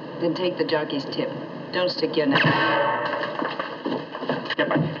mine. Then take the jockey's tip. Don't stick your neck. Get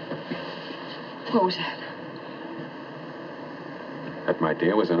back. What was that? That, my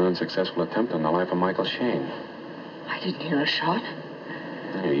dear, was an unsuccessful attempt on the life of Michael Shayne. I didn't hear a shot.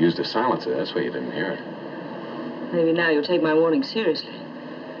 You used a silencer. That's why you didn't hear it. Maybe now you'll take my warning seriously.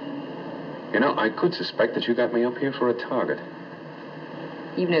 You know, I could suspect that you got me up here for a target.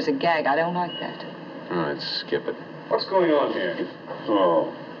 Even as a gag, I don't like that. All right, skip it. What's going on here?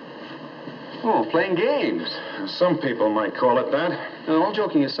 Oh, playing games. Some people might call it that. Now, all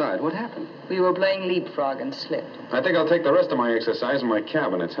joking aside, what happened? We were playing leapfrog and slipped. I think I'll take the rest of my exercise in my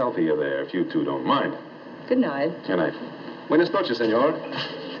cabin. It's healthier there, if you two don't mind. Good night. Good night. Buenas noches, senor.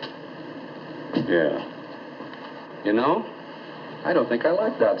 Yeah. You know, I don't think I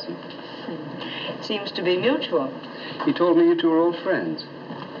like Dodson. Seems to be mutual. He told me you two are old friends.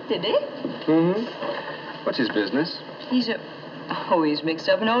 Did he? Mm-hmm. What's his business? He's mixed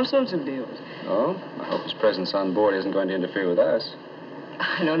up in all sorts of deals. Oh, I hope his presence on board isn't going to interfere with us.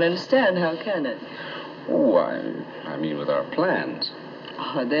 I don't understand. How can it? Oh, I mean with our plans.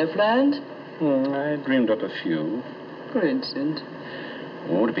 Are there plans? I dreamed up a few. For instance?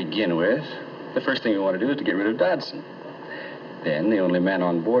 Oh, to begin with, the first thing we want to do is to get rid of Dodson. Then the only man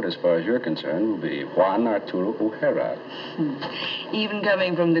on board, as far as you're concerned, will be Juan Arturo O'Hara. Even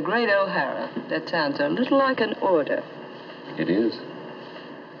coming from the great O'Hara, that sounds a little like an order. It is.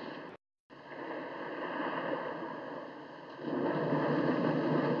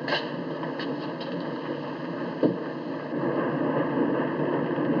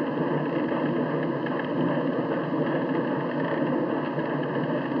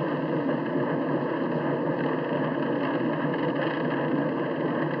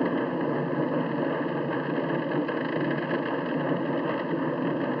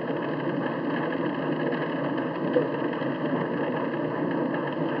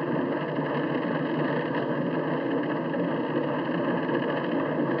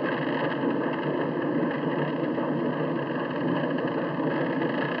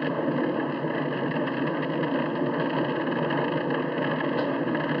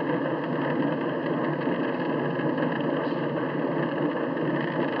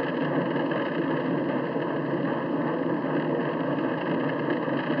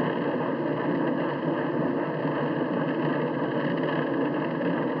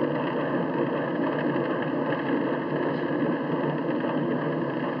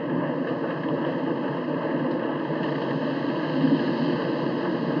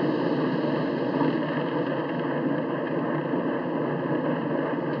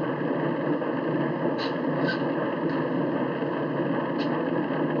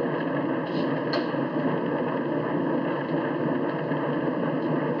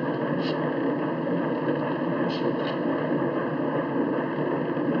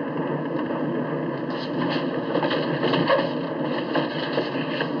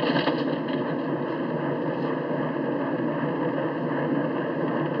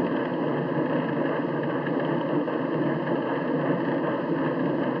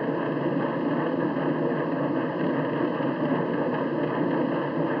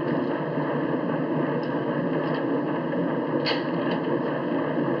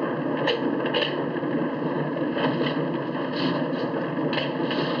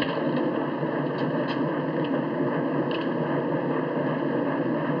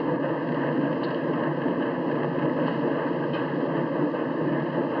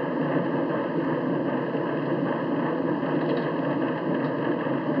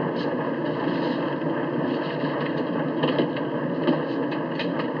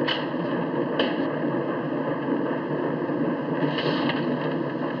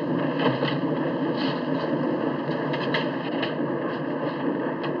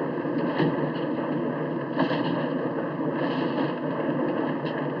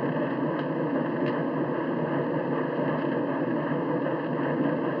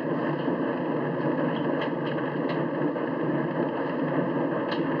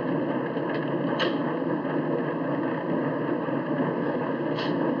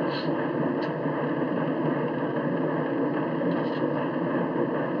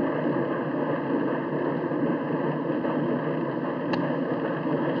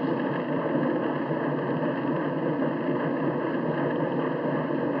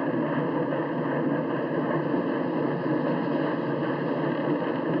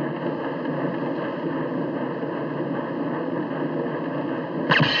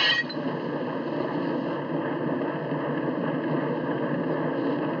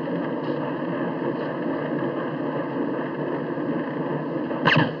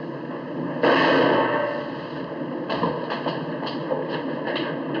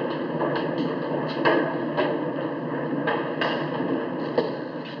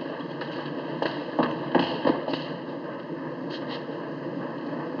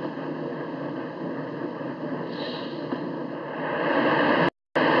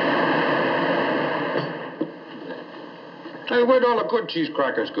 Hey, where'd all the good cheese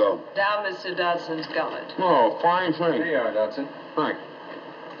crackers go? Down Mr. Dodson's gullet. Oh, fine thing. There you are, Dodson. Thanks.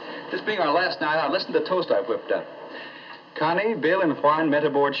 This being our last night out, listen to the toast I've whipped up. Connie, Bill, and Juan met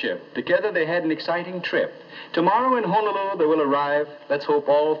aboard ship. Together they had an exciting trip. Tomorrow in Honolulu they will arrive. Let's hope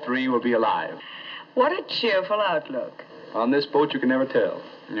all three will be alive. What a cheerful outlook. On this boat, you can never tell.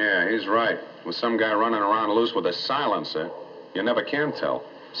 Yeah, he's right. With some guy running around loose with a silencer, you never can tell.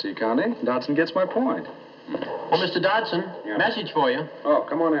 See, Connie, Dodson gets my point. Oh, Mr. Dodson, message for you. Oh,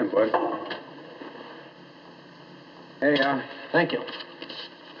 come on in, bud. Hey, Thank you.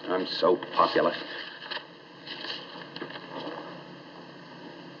 I'm so popular.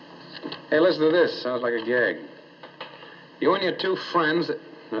 Hey, listen to this. Sounds like a gag. You and your two friends,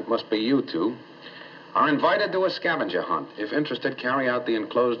 that must be you two, are invited to a scavenger hunt. If interested, carry out the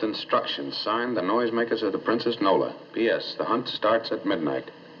enclosed instructions. Signed, the noisemakers of the Princess Nola. P.S. The hunt starts at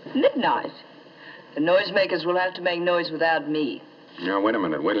midnight. Midnight? The noisemakers will have to make noise without me. Now, wait a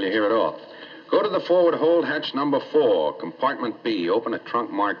minute. Wait till you hear it all. Go to the forward hold, hatch number 4, compartment B. Open a trunk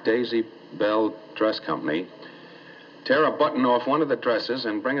marked Daisy Bell Dress Company. Tear a button off one of the dresses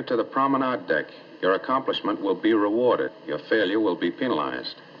and bring it to the promenade deck. Your accomplishment will be rewarded. Your failure will be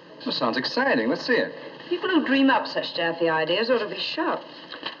penalized. Well, sounds exciting. Let's see it. People who dream up such daffy ideas ought to be shot.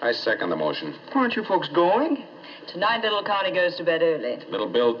 I second the motion. Aren't you folks going? Tonight, little Connie goes to bed early. Little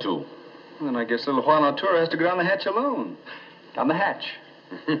Bill, too. Well, then I guess little Juan Arturo has to go down the hatch alone. Down the hatch.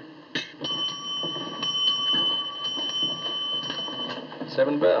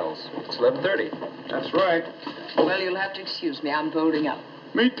 7 bells. It's 11:30. That's right. Well, you'll have to excuse me. I'm folding up.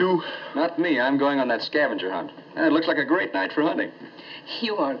 Me too. Not me. I'm going on that scavenger hunt. And it looks like a great night for hunting.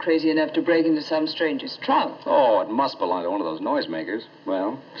 You aren't crazy enough to break into some stranger's trunk. Oh, it must belong to one of those noisemakers.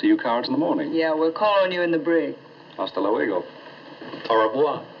 Well, see you cowards in the morning. Yeah, we'll call on you in the brig. Hasta luego. Au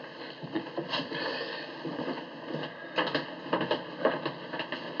revoir.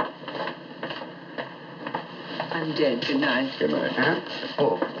 I'm dead. Good night. Good night.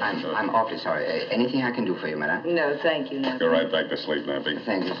 Oh, I'm awfully sorry. Anything I can do for you, madam? No, thank you, Nappy. Go right back to sleep, Nappy.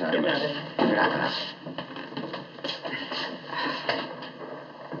 Thank you, sir. Good night. Good night, madam.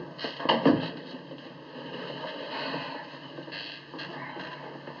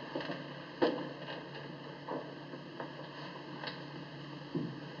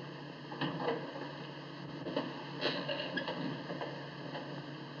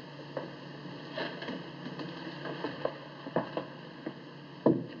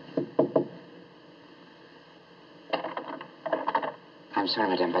 I'm sorry,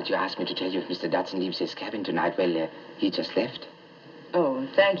 madam, but you asked me to tell you if Mr. Dodson leaves his cabin tonight. Well, he just left. Oh,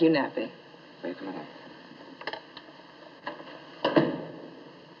 thank you, Nappy. Welcome, madam.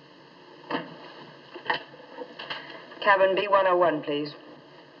 Cabin B101, please.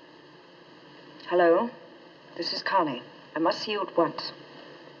 Hello? This is Connie. I must see you at once.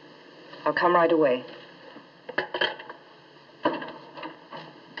 I'll come right away.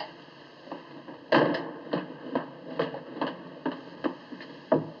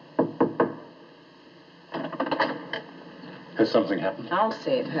 Has something happened? I'll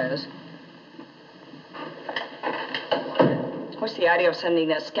say it has. What's the idea of sending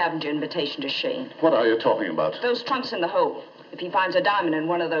that scavenger invitation to Shayne? What are you talking about? Those trunks in the hole. If he finds a diamond in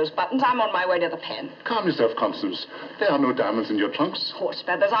one of those buttons, I'm on my way to the pen. Calm yourself, Constance. There are no diamonds in your trunks. Horse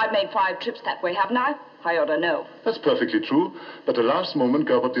feathers. I've made 5 trips that way, haven't I? I ought to know. That's perfectly true. But at the last moment,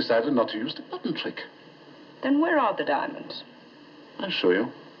 Gerbert decided not to use the button trick. Then where are the diamonds? I'll show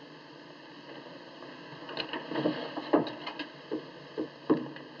you.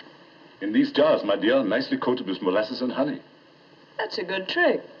 In these jars, my dear, nicely coated with molasses and honey. That's a good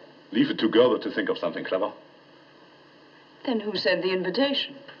trick. Leave it to Gerbert to think of something clever. Then who sent the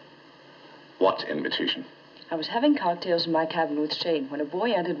invitation? What invitation? I was having cocktails in my cabin with Shayne when a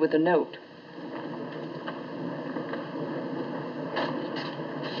boy entered with a note.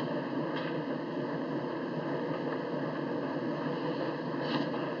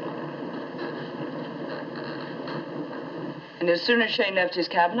 And as soon as Shayne left his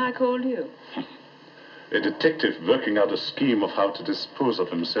cabin, I called you. A detective working out a scheme of how to dispose of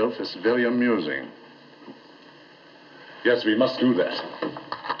himself is very amusing. Yes, we must do that.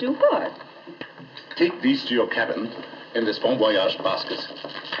 Do what? Take these to your cabin in this bon voyage basket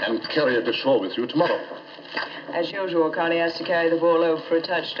and carry it ashore with you tomorrow. As usual, Connie has to carry the ball over for a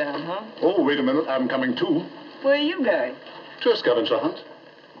touchdown, huh? Oh, wait a minute. I'm coming too. Where are you going? To a scavenger hunt.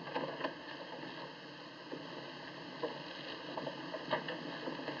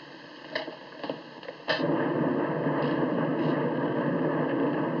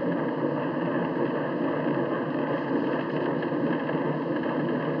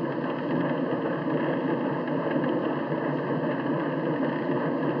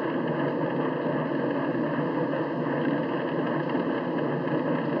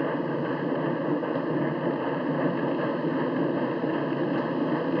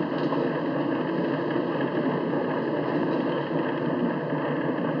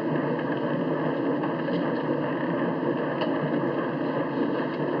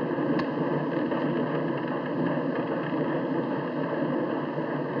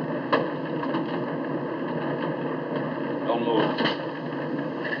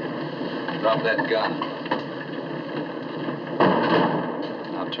 Drop that gun.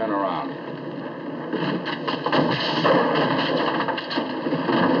 Now turn around.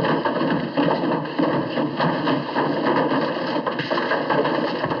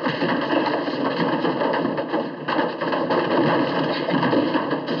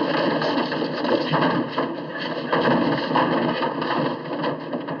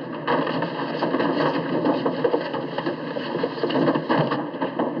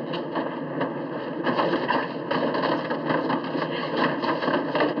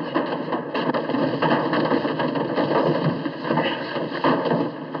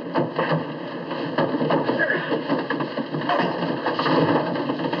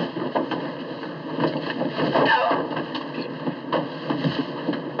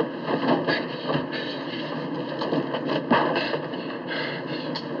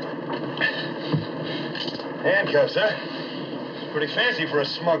 Handcuffs, huh? It's pretty fancy for a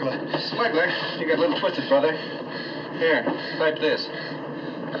smuggler. Smuggler? You got a little twisted, brother. Here, type this.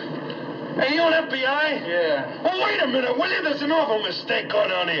 Hey, you an FBI? Yeah. Oh, wait a minute, will you? There's an awful mistake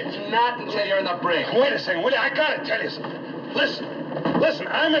going on here. Not until you're in the brig. Wait a second, will you? I gotta tell you something. Listen,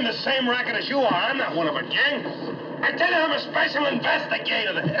 I'm in the same racket as you are. I'm not one of a gang. I tell you, I'm a special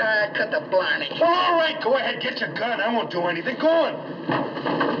investigator. Cut the blarney. Well, all right, go ahead, get your gun. I won't do anything. Go on.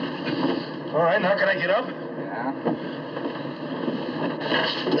 All right, now can I get up? Yeah.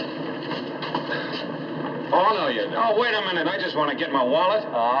 Oh, no, you don't. Oh, wait a minute. I just want to get my wallet.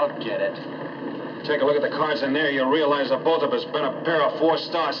 I'll get it. Take a look at the cards in there. You'll realize that both of us been a pair of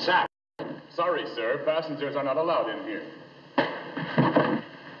 4-star saps. Sorry, sir. Passengers are not allowed in here.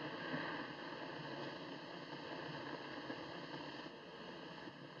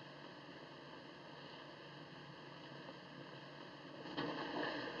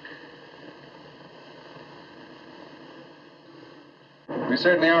 We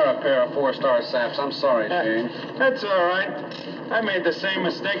certainly are a pair of 4-star saps. I'm sorry, Shane. That's all right. I made the same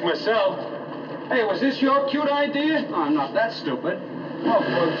mistake myself. Hey, was this your cute idea? Oh, I'm not that stupid. Oh,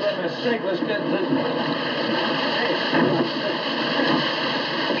 for goodness sake, let's get this.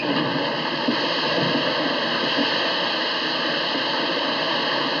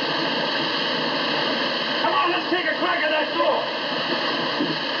 Come on, let's take a crack at that door.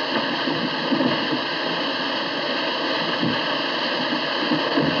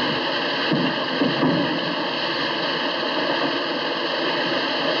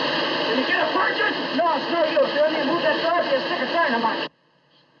 No, it's no use. You only move that door, you'll stick a dynamite.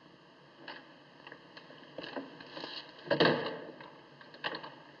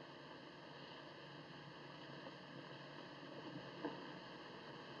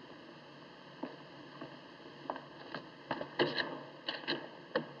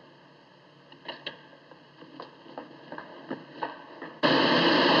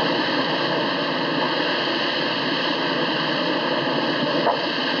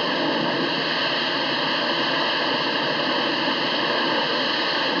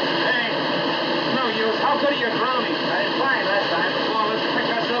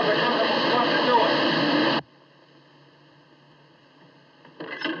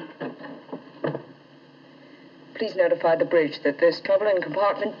 Please notify the bridge that there's trouble in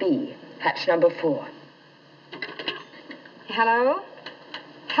compartment B, hatch number 4. Hello?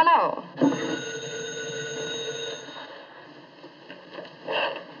 Hello?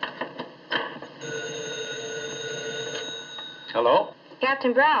 Hello?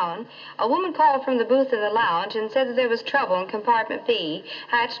 Captain Brown, a woman called from the booth in the lounge and said that there was trouble in compartment B,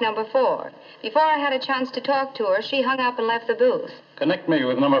 hatch number 4. Before I had a chance to talk to her, she hung up and left the booth. Connect me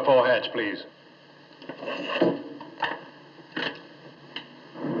with number 4 hatch, please.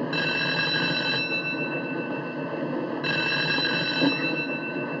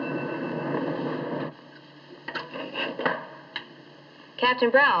 Captain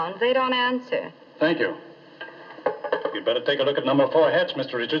Brown, they don't answer. Thank you. You'd better take a look at number 4 hatch,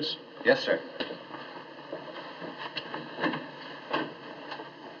 Mr. Richards. Yes, sir.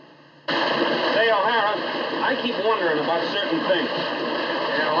 Say, O'Hara, I keep wondering about certain things.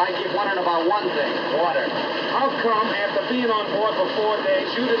 Yeah, well, I keep wondering about one thing, water. How come, after being on board for 4 days,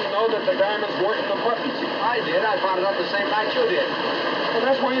 you didn't know that the diamonds weren't in the buttons? I did. I found it out the same night you did. Well,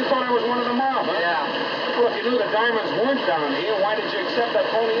 that's why you thought I was one of the mob, huh? Yeah. Well, if you knew the diamonds weren't down here, why did you accept that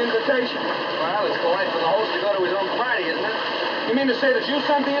phony invitation? Well, it's polite for the host to go to his own party, isn't it? You mean to say that you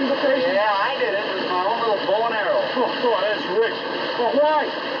sent the invitation? Yeah, I did it. It was my own little bow and arrow. Oh, God, that's rich. Well,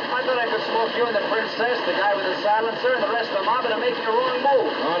 why? I thought I could smoke you and the princess, the guy with the silencer, and the rest of the mob into making a wrong move.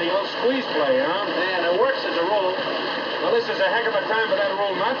 Oh, the old squeeze play, huh? And it works as a rule. Well, this is a heck of a time for that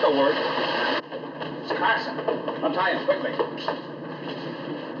rule not to work. It's Carson. Untie him quickly.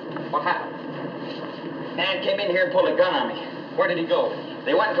 What happened? Man came in here and pulled a gun on me. Where did he go?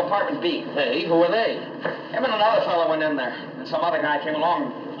 They went in compartment B. Hey, who are they? Him and another fellow went in there. And some other guy came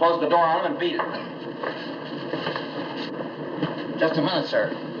along and closed the door on him and beat him. Just a minute,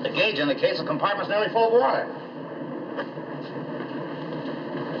 sir. The gauge indicates the compartment's nearly full of water.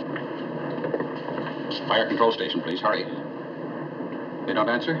 Fire control station, please. Hurry. They don't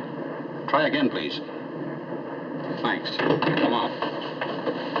answer? Try again, please. Thanks. Come on.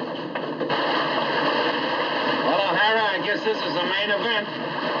 Well, O'Hara, I guess this is the main event.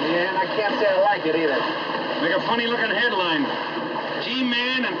 Yeah, and I can't say I like it either. Make a funny-looking headline.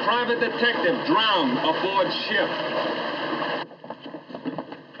 G-Man and private detective drowned aboard ship.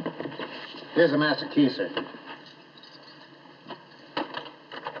 Here's the master key, sir.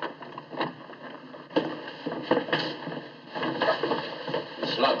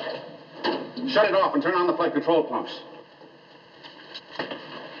 Slug. Shut it off and turn on the flight control pumps.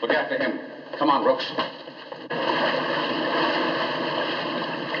 Look after him. Come on, Brooks.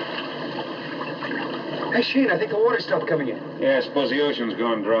 Hey, Shayne, I think the water stopped coming in. Yeah, I suppose the ocean's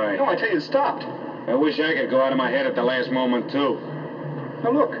gone dry. No, I tell you, it stopped. I wish I could go out of my head at the last moment, too.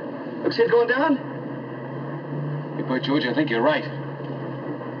 Now, look. Looks it going down? Hey, by George, I think you're right.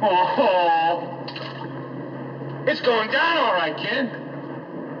 Oh! It's going down all right, kid.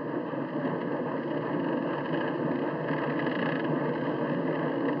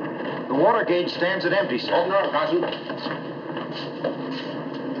 The water gauge stands at empty, sir. Open her up, Carson.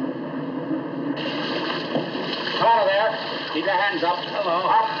 Hello there. Keep your hands up. Hello.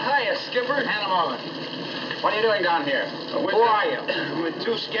 Hiya, Skipper. Hand them over. What are you doing down here? Who are you? With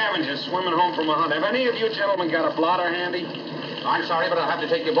two scavengers swimming home from a hunt. Have any of you gentlemen got a blotter handy? I'm sorry, but I'll have to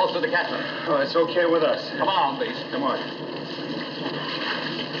take you both to the captain. Oh, it's okay with us. Come on, please. Come on.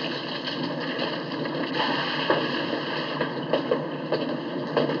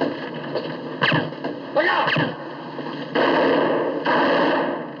 Look out!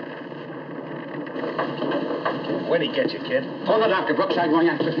 Where'd he get you, kid? Call the doctor, Brooks. I'm going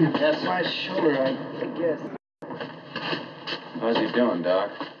after him. Yes, My shoulder, I guess. How's he doing,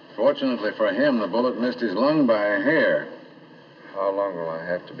 Doc? Fortunately for him, the bullet missed his lung by a hair. How long will I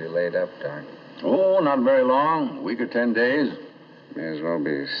have to be laid up, Doc? Oh, not very long. A week or 10 days. May as well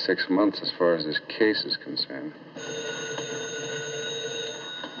be 6 months as far as this case is concerned.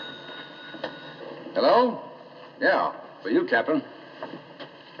 Hello? Yeah, for you, Captain.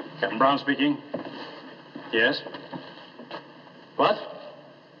 Captain Brown speaking. Yes? What?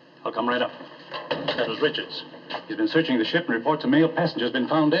 I'll come right up. That was Richards. He's been searching the ship and reports a male passenger's been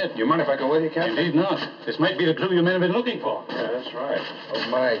found dead. You mind if I go with you, Captain? Indeed not. This might be the clue you men have been looking for. Yeah, that's right. Oh,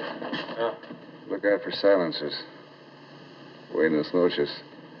 Mike. Look out for silencers. Buenas noches.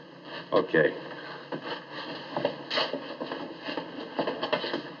 Okay.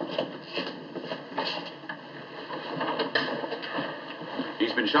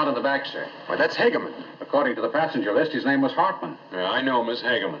 He's been shot in the back, sir. Why, that's Hageman. According to the passenger list, his name was Hartman. Yeah, I know Miss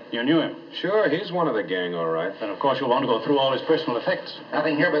Hageman. You knew him? Sure, he's one of the gang, all right. Then, of course, you'll want to go through all his personal effects.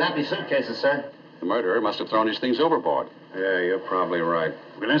 Nothing here but empty suitcases, sir. The murderer must have thrown his things overboard. Yeah, you're probably right.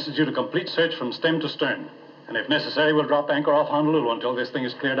 We'll institute a complete search from stem to stern. And if necessary, we'll drop anchor off Honolulu until this thing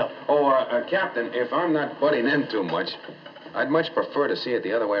is cleared up. Oh, Captain, if I'm not butting in too much, I'd much prefer to see it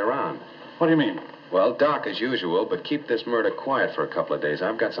the other way around. What do you mean? Well, Doc, as usual, but keep this murder quiet for a couple of days.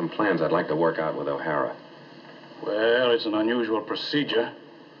 I've got some plans I'd like to work out with O'Hara. Well, it's an unusual procedure.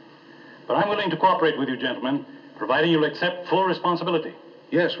 But I'm willing to cooperate with you, gentlemen, providing you'll accept full responsibility.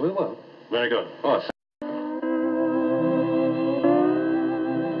 Yes, we will. Very good. Oh,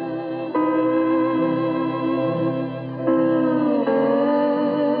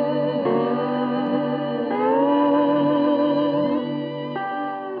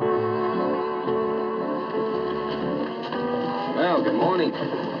 Well, good morning.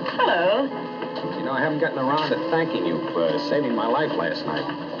 Hello. You know, I haven't gotten around to thanking you for saving my life last night.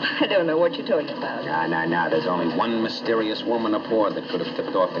 I don't know what you're talking about. Nah. There's only one mysterious woman aboard that could have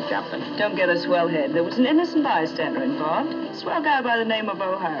tipped off the captain. Don't get a swell head. There was an innocent bystander involved. A swell guy by the name of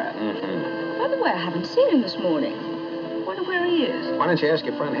O'Hara. Mm-hmm. By the way, I haven't seen him this morning. Wonder where he is. Why don't you ask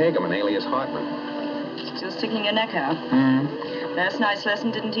your friend Hageman, alias Hartman? Still sticking your neck out? Last night's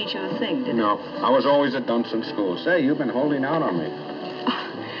lesson didn't teach you a thing, did it? No. I was always a dunce in school. Say, you've been holding out on me.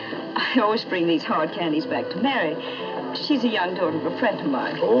 I always bring these hard candies back to Mary. She's a young daughter of a friend of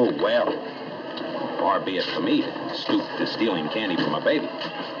mine. Oh, well. Far be it for me to stoop to stealing candy from a baby.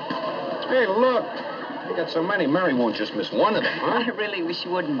 Hey, look. You got so many, Mary won't just miss one of them, huh? I really wish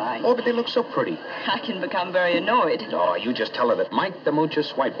you wouldn't mind. Oh, but they look so pretty. I can become very annoyed. Oh, you just tell her that Mike the Moocher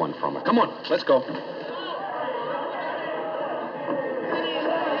swiped one from her. Come on, let's go.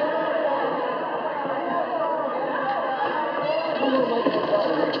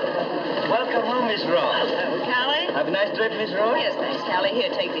 Welcome home, Miss Rose. Callie? Have a nice trip, Miss Rose? Yes, thanks, Callie. Here,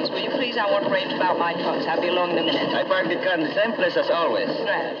 take these, will you please? I want to arrange about my trunks. I'll be along in a minute. I parked the car in the same place as always.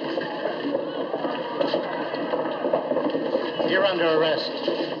 Right. You're under arrest.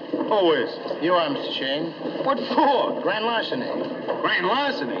 Who is? You are, Mr. Shayne. What for? Grand larceny. Grand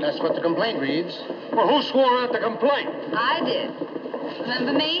larceny? That's what the complaint reads. Well, who swore out the complaint? I did.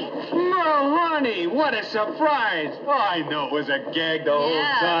 Remember me? Oh, honey, what a surprise. Oh, I know it was a gag the whole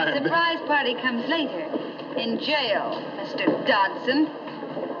Yeah, time. the surprise party comes later. In jail, Mr. Dodson.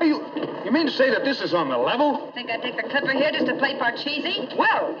 You mean to say that this is on the level? Think I'd take the clipper here just to play Parcheesi?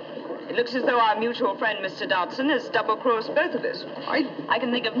 Well, It looks as though our mutual friend, Mr. Dodson, has double-crossed both of us. I can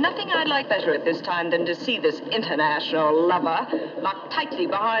think of nothing I'd like better at this time than to see this international lover locked tightly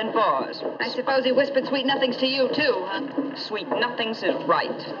behind bars. I suppose he whispered sweet nothings to you, too, huh? Sweet nothings is right.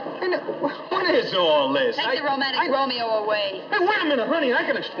 What is all this? Take the romantic Romeo away. Hey, wait a minute, honey. I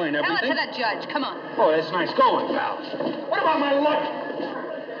can explain Tell everything. it to the judge. Come on. Oh, that's nice going, pal. What about my luck?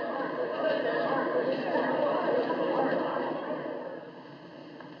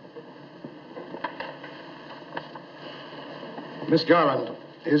 Miss Garland,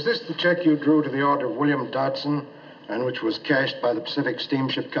 is this the check you drew to the order of William Dodson and which was cashed by the Pacific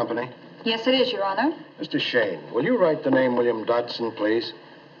Steamship Company? Yes, it is, Your Honor. Mr. Shayne, will you write the name William Dodson, please?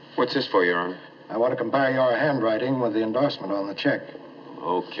 What's this for, Your Honor? I want to compare your handwriting with the endorsement on the check.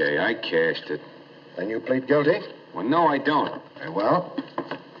 Okay, I cashed it. Then you plead guilty? Well, no, I don't. Very well.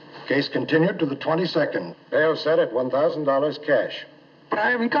 Case continued to the 22nd. Bail set at $1,000 cash. But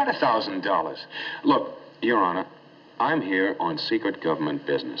I haven't got $1,000. Look, Your Honor, I'm here on secret government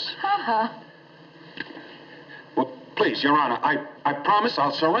business. Ha-ha. Well, please, Your Honor, I promise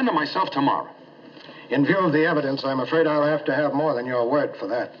I'll surrender myself tomorrow. In view of the evidence, I'm afraid I'll have to have more than your word for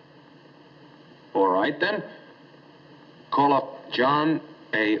that. All right, then. Call up John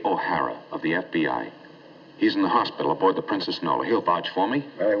A. O'Hara of the FBI. He's in the hospital aboard the Princess Nola. He'll vouch for me.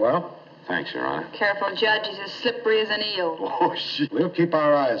 Very well. Thanks, Your Honor. Careful, Judge. He's as slippery as an eel. Oh, shit. We'll keep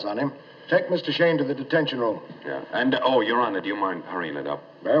our eyes on him. Take Mr. Shayne to the detention room. Yeah. And, Your Honor, do you mind hurrying it up?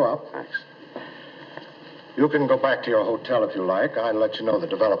 Very well. Thanks. You can go back to your hotel if you like. I'll let you know the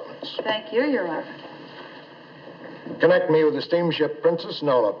developments. Thank you, Your Honor. Connect me with the steamship Princess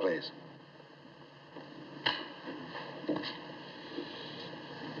Nola, please.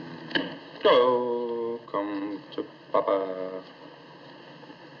 Oh, come to Papa.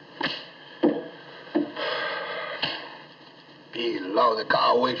 Below the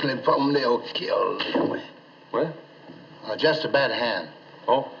car whistling from they'll kill him. What? Just a bad hand.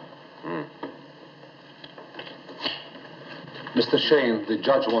 Oh. Mr. Shayne, the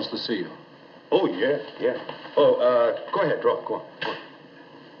judge wants to see you. Oh, yeah. Oh, go ahead, draw. Go on.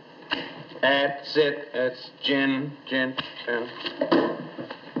 That's it. That's gin.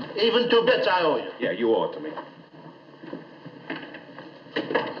 Even 2 bits I owe you. Yeah, you owe it to me.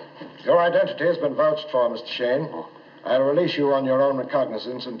 Your identity has been vouched for, Mr. Shayne. Oh. I'll release you on your own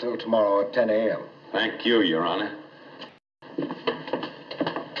recognizance until tomorrow at 10 a.m. Thank you, Your Honor.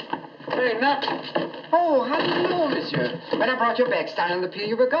 Hey, Nut. Oh, hello, monsieur. When I brought your bags down on the pier,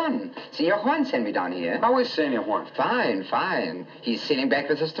 you were gone. Senor Juan sent me down here. How is Senor Juan? Fine. He's sailing back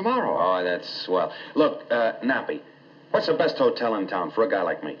with us tomorrow. Oh, that's swell. Look, Nappy, what's the best hotel in town for a guy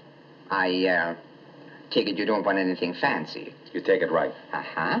like me? I take it you don't want anything fancy. You take it right.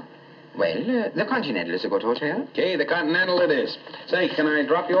 Uh-huh. Well, the Continental is a good hotel. Okay, the Continental it is. Say, can I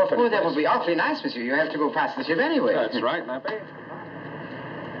drop you off at Oh, that would be awfully nice, monsieur. You have to go past the ship anyway. That's right, Nappy.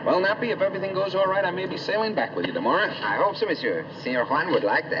 Well, Nappy, if everything goes all right, I may be sailing back with you tomorrow. I hope so, monsieur. Senor Juan would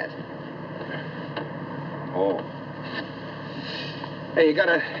like that. Oh. Hey, you got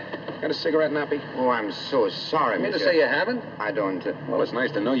a cigarette, Nappy? Oh, I'm so sorry, You mean monsieur. to say you haven't? I don't. Well, it's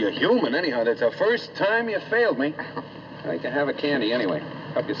nice to know you're human, anyhow. That's the first time you failed me. I'd like to have a candy anyway.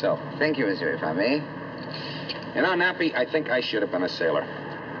 Help yourself. Thank you, monsieur, if I may. You know, Nappy, I think I should have been a sailor.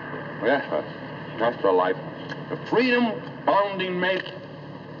 Yeah, not for life. A freedom bonding mate.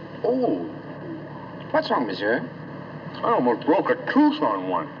 Oh. What's wrong, monsieur? I almost broke a tooth on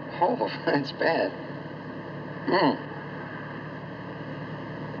one. Oh, that's bad.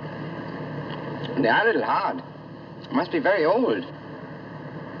 They are a little hard. Must be very old.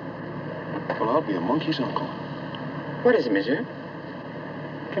 Well, I'll be a monkey's uncle. What is it, monsieur?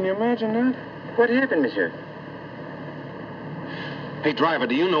 Can you imagine that? What happened, monsieur? Hey, driver,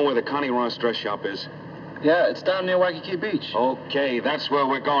 do you know where the Connie Ross dress shop is? Yeah, it's down near Waikiki Beach. Okay, that's where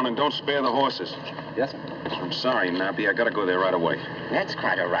we're going, and don't spare the horses. Yes, sir. I'm sorry, Nappy. I gotta go there right away. That's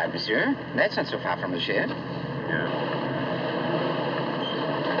quite all right, monsieur. That's not so far from the ship. Yeah.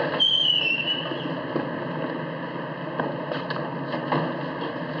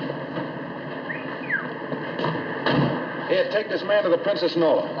 Here, take this man to the Princess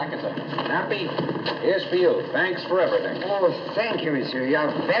Nola. Thank you, sir. Nappy, here's for you. Thanks for everything. Oh, thank you, monsieur. You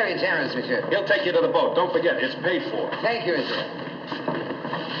are very generous, monsieur. He'll take you to the boat. Don't forget, it's paid for. Thank you, monsieur.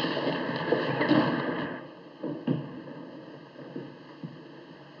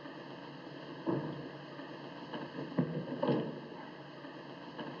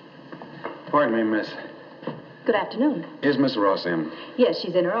 Pardon me, miss. Good afternoon. Is Miss Ross in? Yes,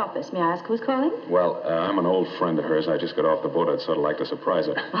 she's in her office. May I ask who's calling? Well, I'm an old friend of hers. I just got off the boat. I'd sort of like to surprise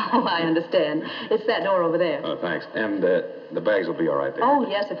her. Oh, I understand. It's that door over there. Oh, thanks. And the bags will be all right there. Oh,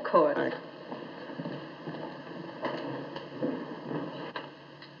 yes, of course. Thanks.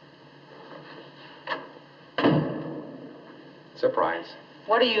 Surprise.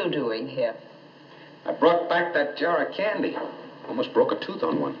 What are you doing here? I brought back that jar of candy. Almost broke a tooth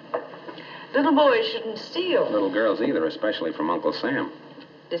on one. Little boys shouldn't steal. Little girls either, especially from Uncle Sam.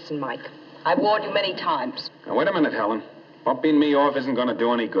 Listen, Mike. I've warned you many times. Now, wait a minute, Helen. Bumping me off isn't going to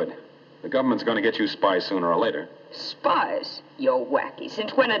do any good. The government's going to get you spies sooner or later. Spies? You're wacky.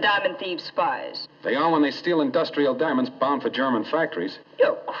 Since when are diamond thieves spies? They are when they steal industrial diamonds bound for German factories.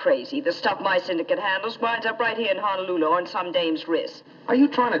 You're crazy. The stuff my syndicate handles winds up right here in Honolulu on some dame's wrist. Are you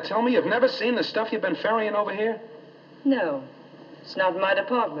trying to tell me you've never seen the stuff you've been ferrying over here? No. It's not my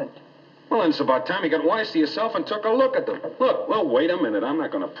department. Well, then it's about time you got wise to yourself and took a look at them. Look, well, wait a minute. I'm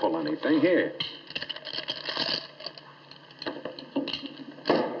not going to pull anything. Here.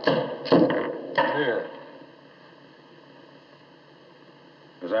 Here.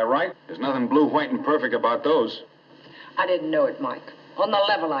 Is that right? There's nothing blue, white, and perfect about those. I didn't know it, Mike. On the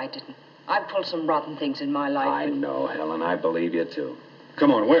level, I didn't. I've pulled some rotten things in my life. I know, Helen. I believe you, too.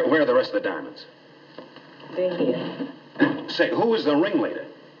 Come on, where are the rest of the diamonds? They're here. Say, who was the ringleader?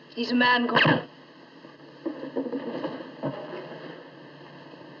 He's a man called...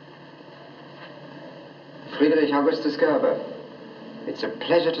 Friedrich Augustus Gerber. It's a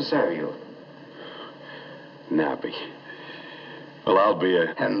pleasure to serve you. Nappy. Well, I'll be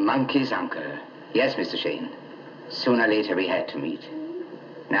a monkey's uncle. Yes, Mr. Shayne. Sooner or later we had to meet.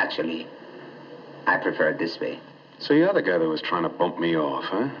 Naturally, I prefer it this way. So you're the guy that was trying to bump me off,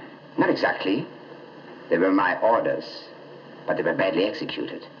 huh? Not exactly. They were my orders, but they were badly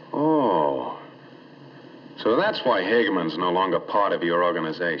executed. Oh. So that's why Hageman's no longer part of your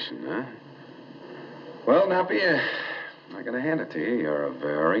organization, huh? Well, Nappy, I gotta hand it to you. You're a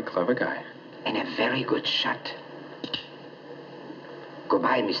very clever guy. And a very good shot.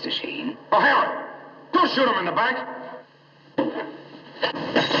 Goodbye, Mr. Shayne. Oh, Harry! Don't shoot him in the back!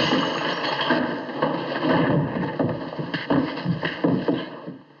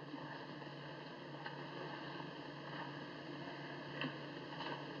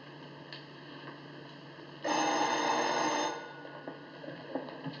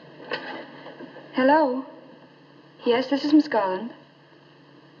 Hello? Yes, this is Miss Garland.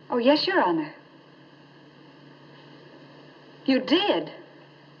 Oh, yes, Your Honor. You did?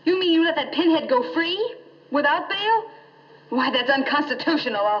 You mean you let that pinhead go free? Without bail? Why, that's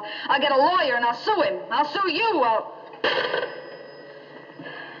unconstitutional. I'll get a lawyer and I'll sue him. I'll sue you.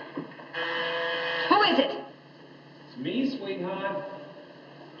 Who is it? It's me, sweetheart.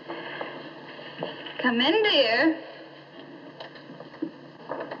 Come in, dear.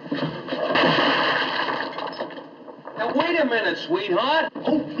 Now, wait a minute, sweetheart.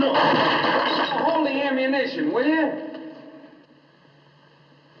 Oh, no. Hold the ammunition, will you?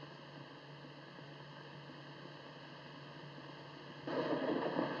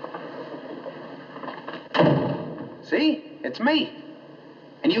 See? It's me.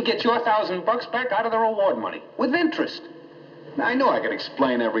 And you get your $1,000 back out of the reward money. With interest. Now, I know I could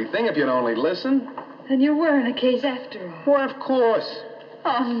explain everything if you'd only listen. And you were in a case after all. Well, of course.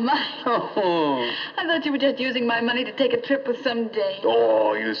 Oh, Mike. Oh. I thought you were just using my money to take a trip with some dame.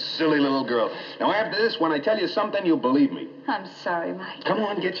 Oh, you silly little girl. Now, after this, when I tell you something, you'll believe me. I'm sorry, Mike. Come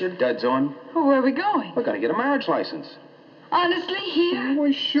on, get your duds on. Well, where are we going? We're going to get a marriage license. Honestly, here?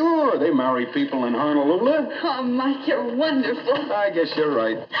 Well, sure. They marry people in Honolulu. Oh, Mike, you're wonderful. I guess you're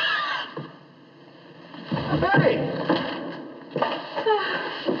right. Betty!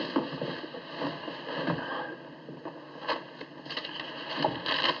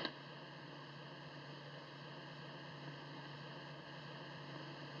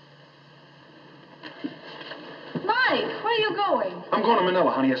 Mike, where are you going? I'm going to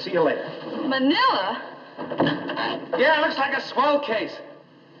Manila, honey. I'll see you later. Manila? Yeah, looks like a swell case.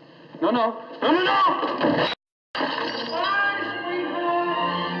 No.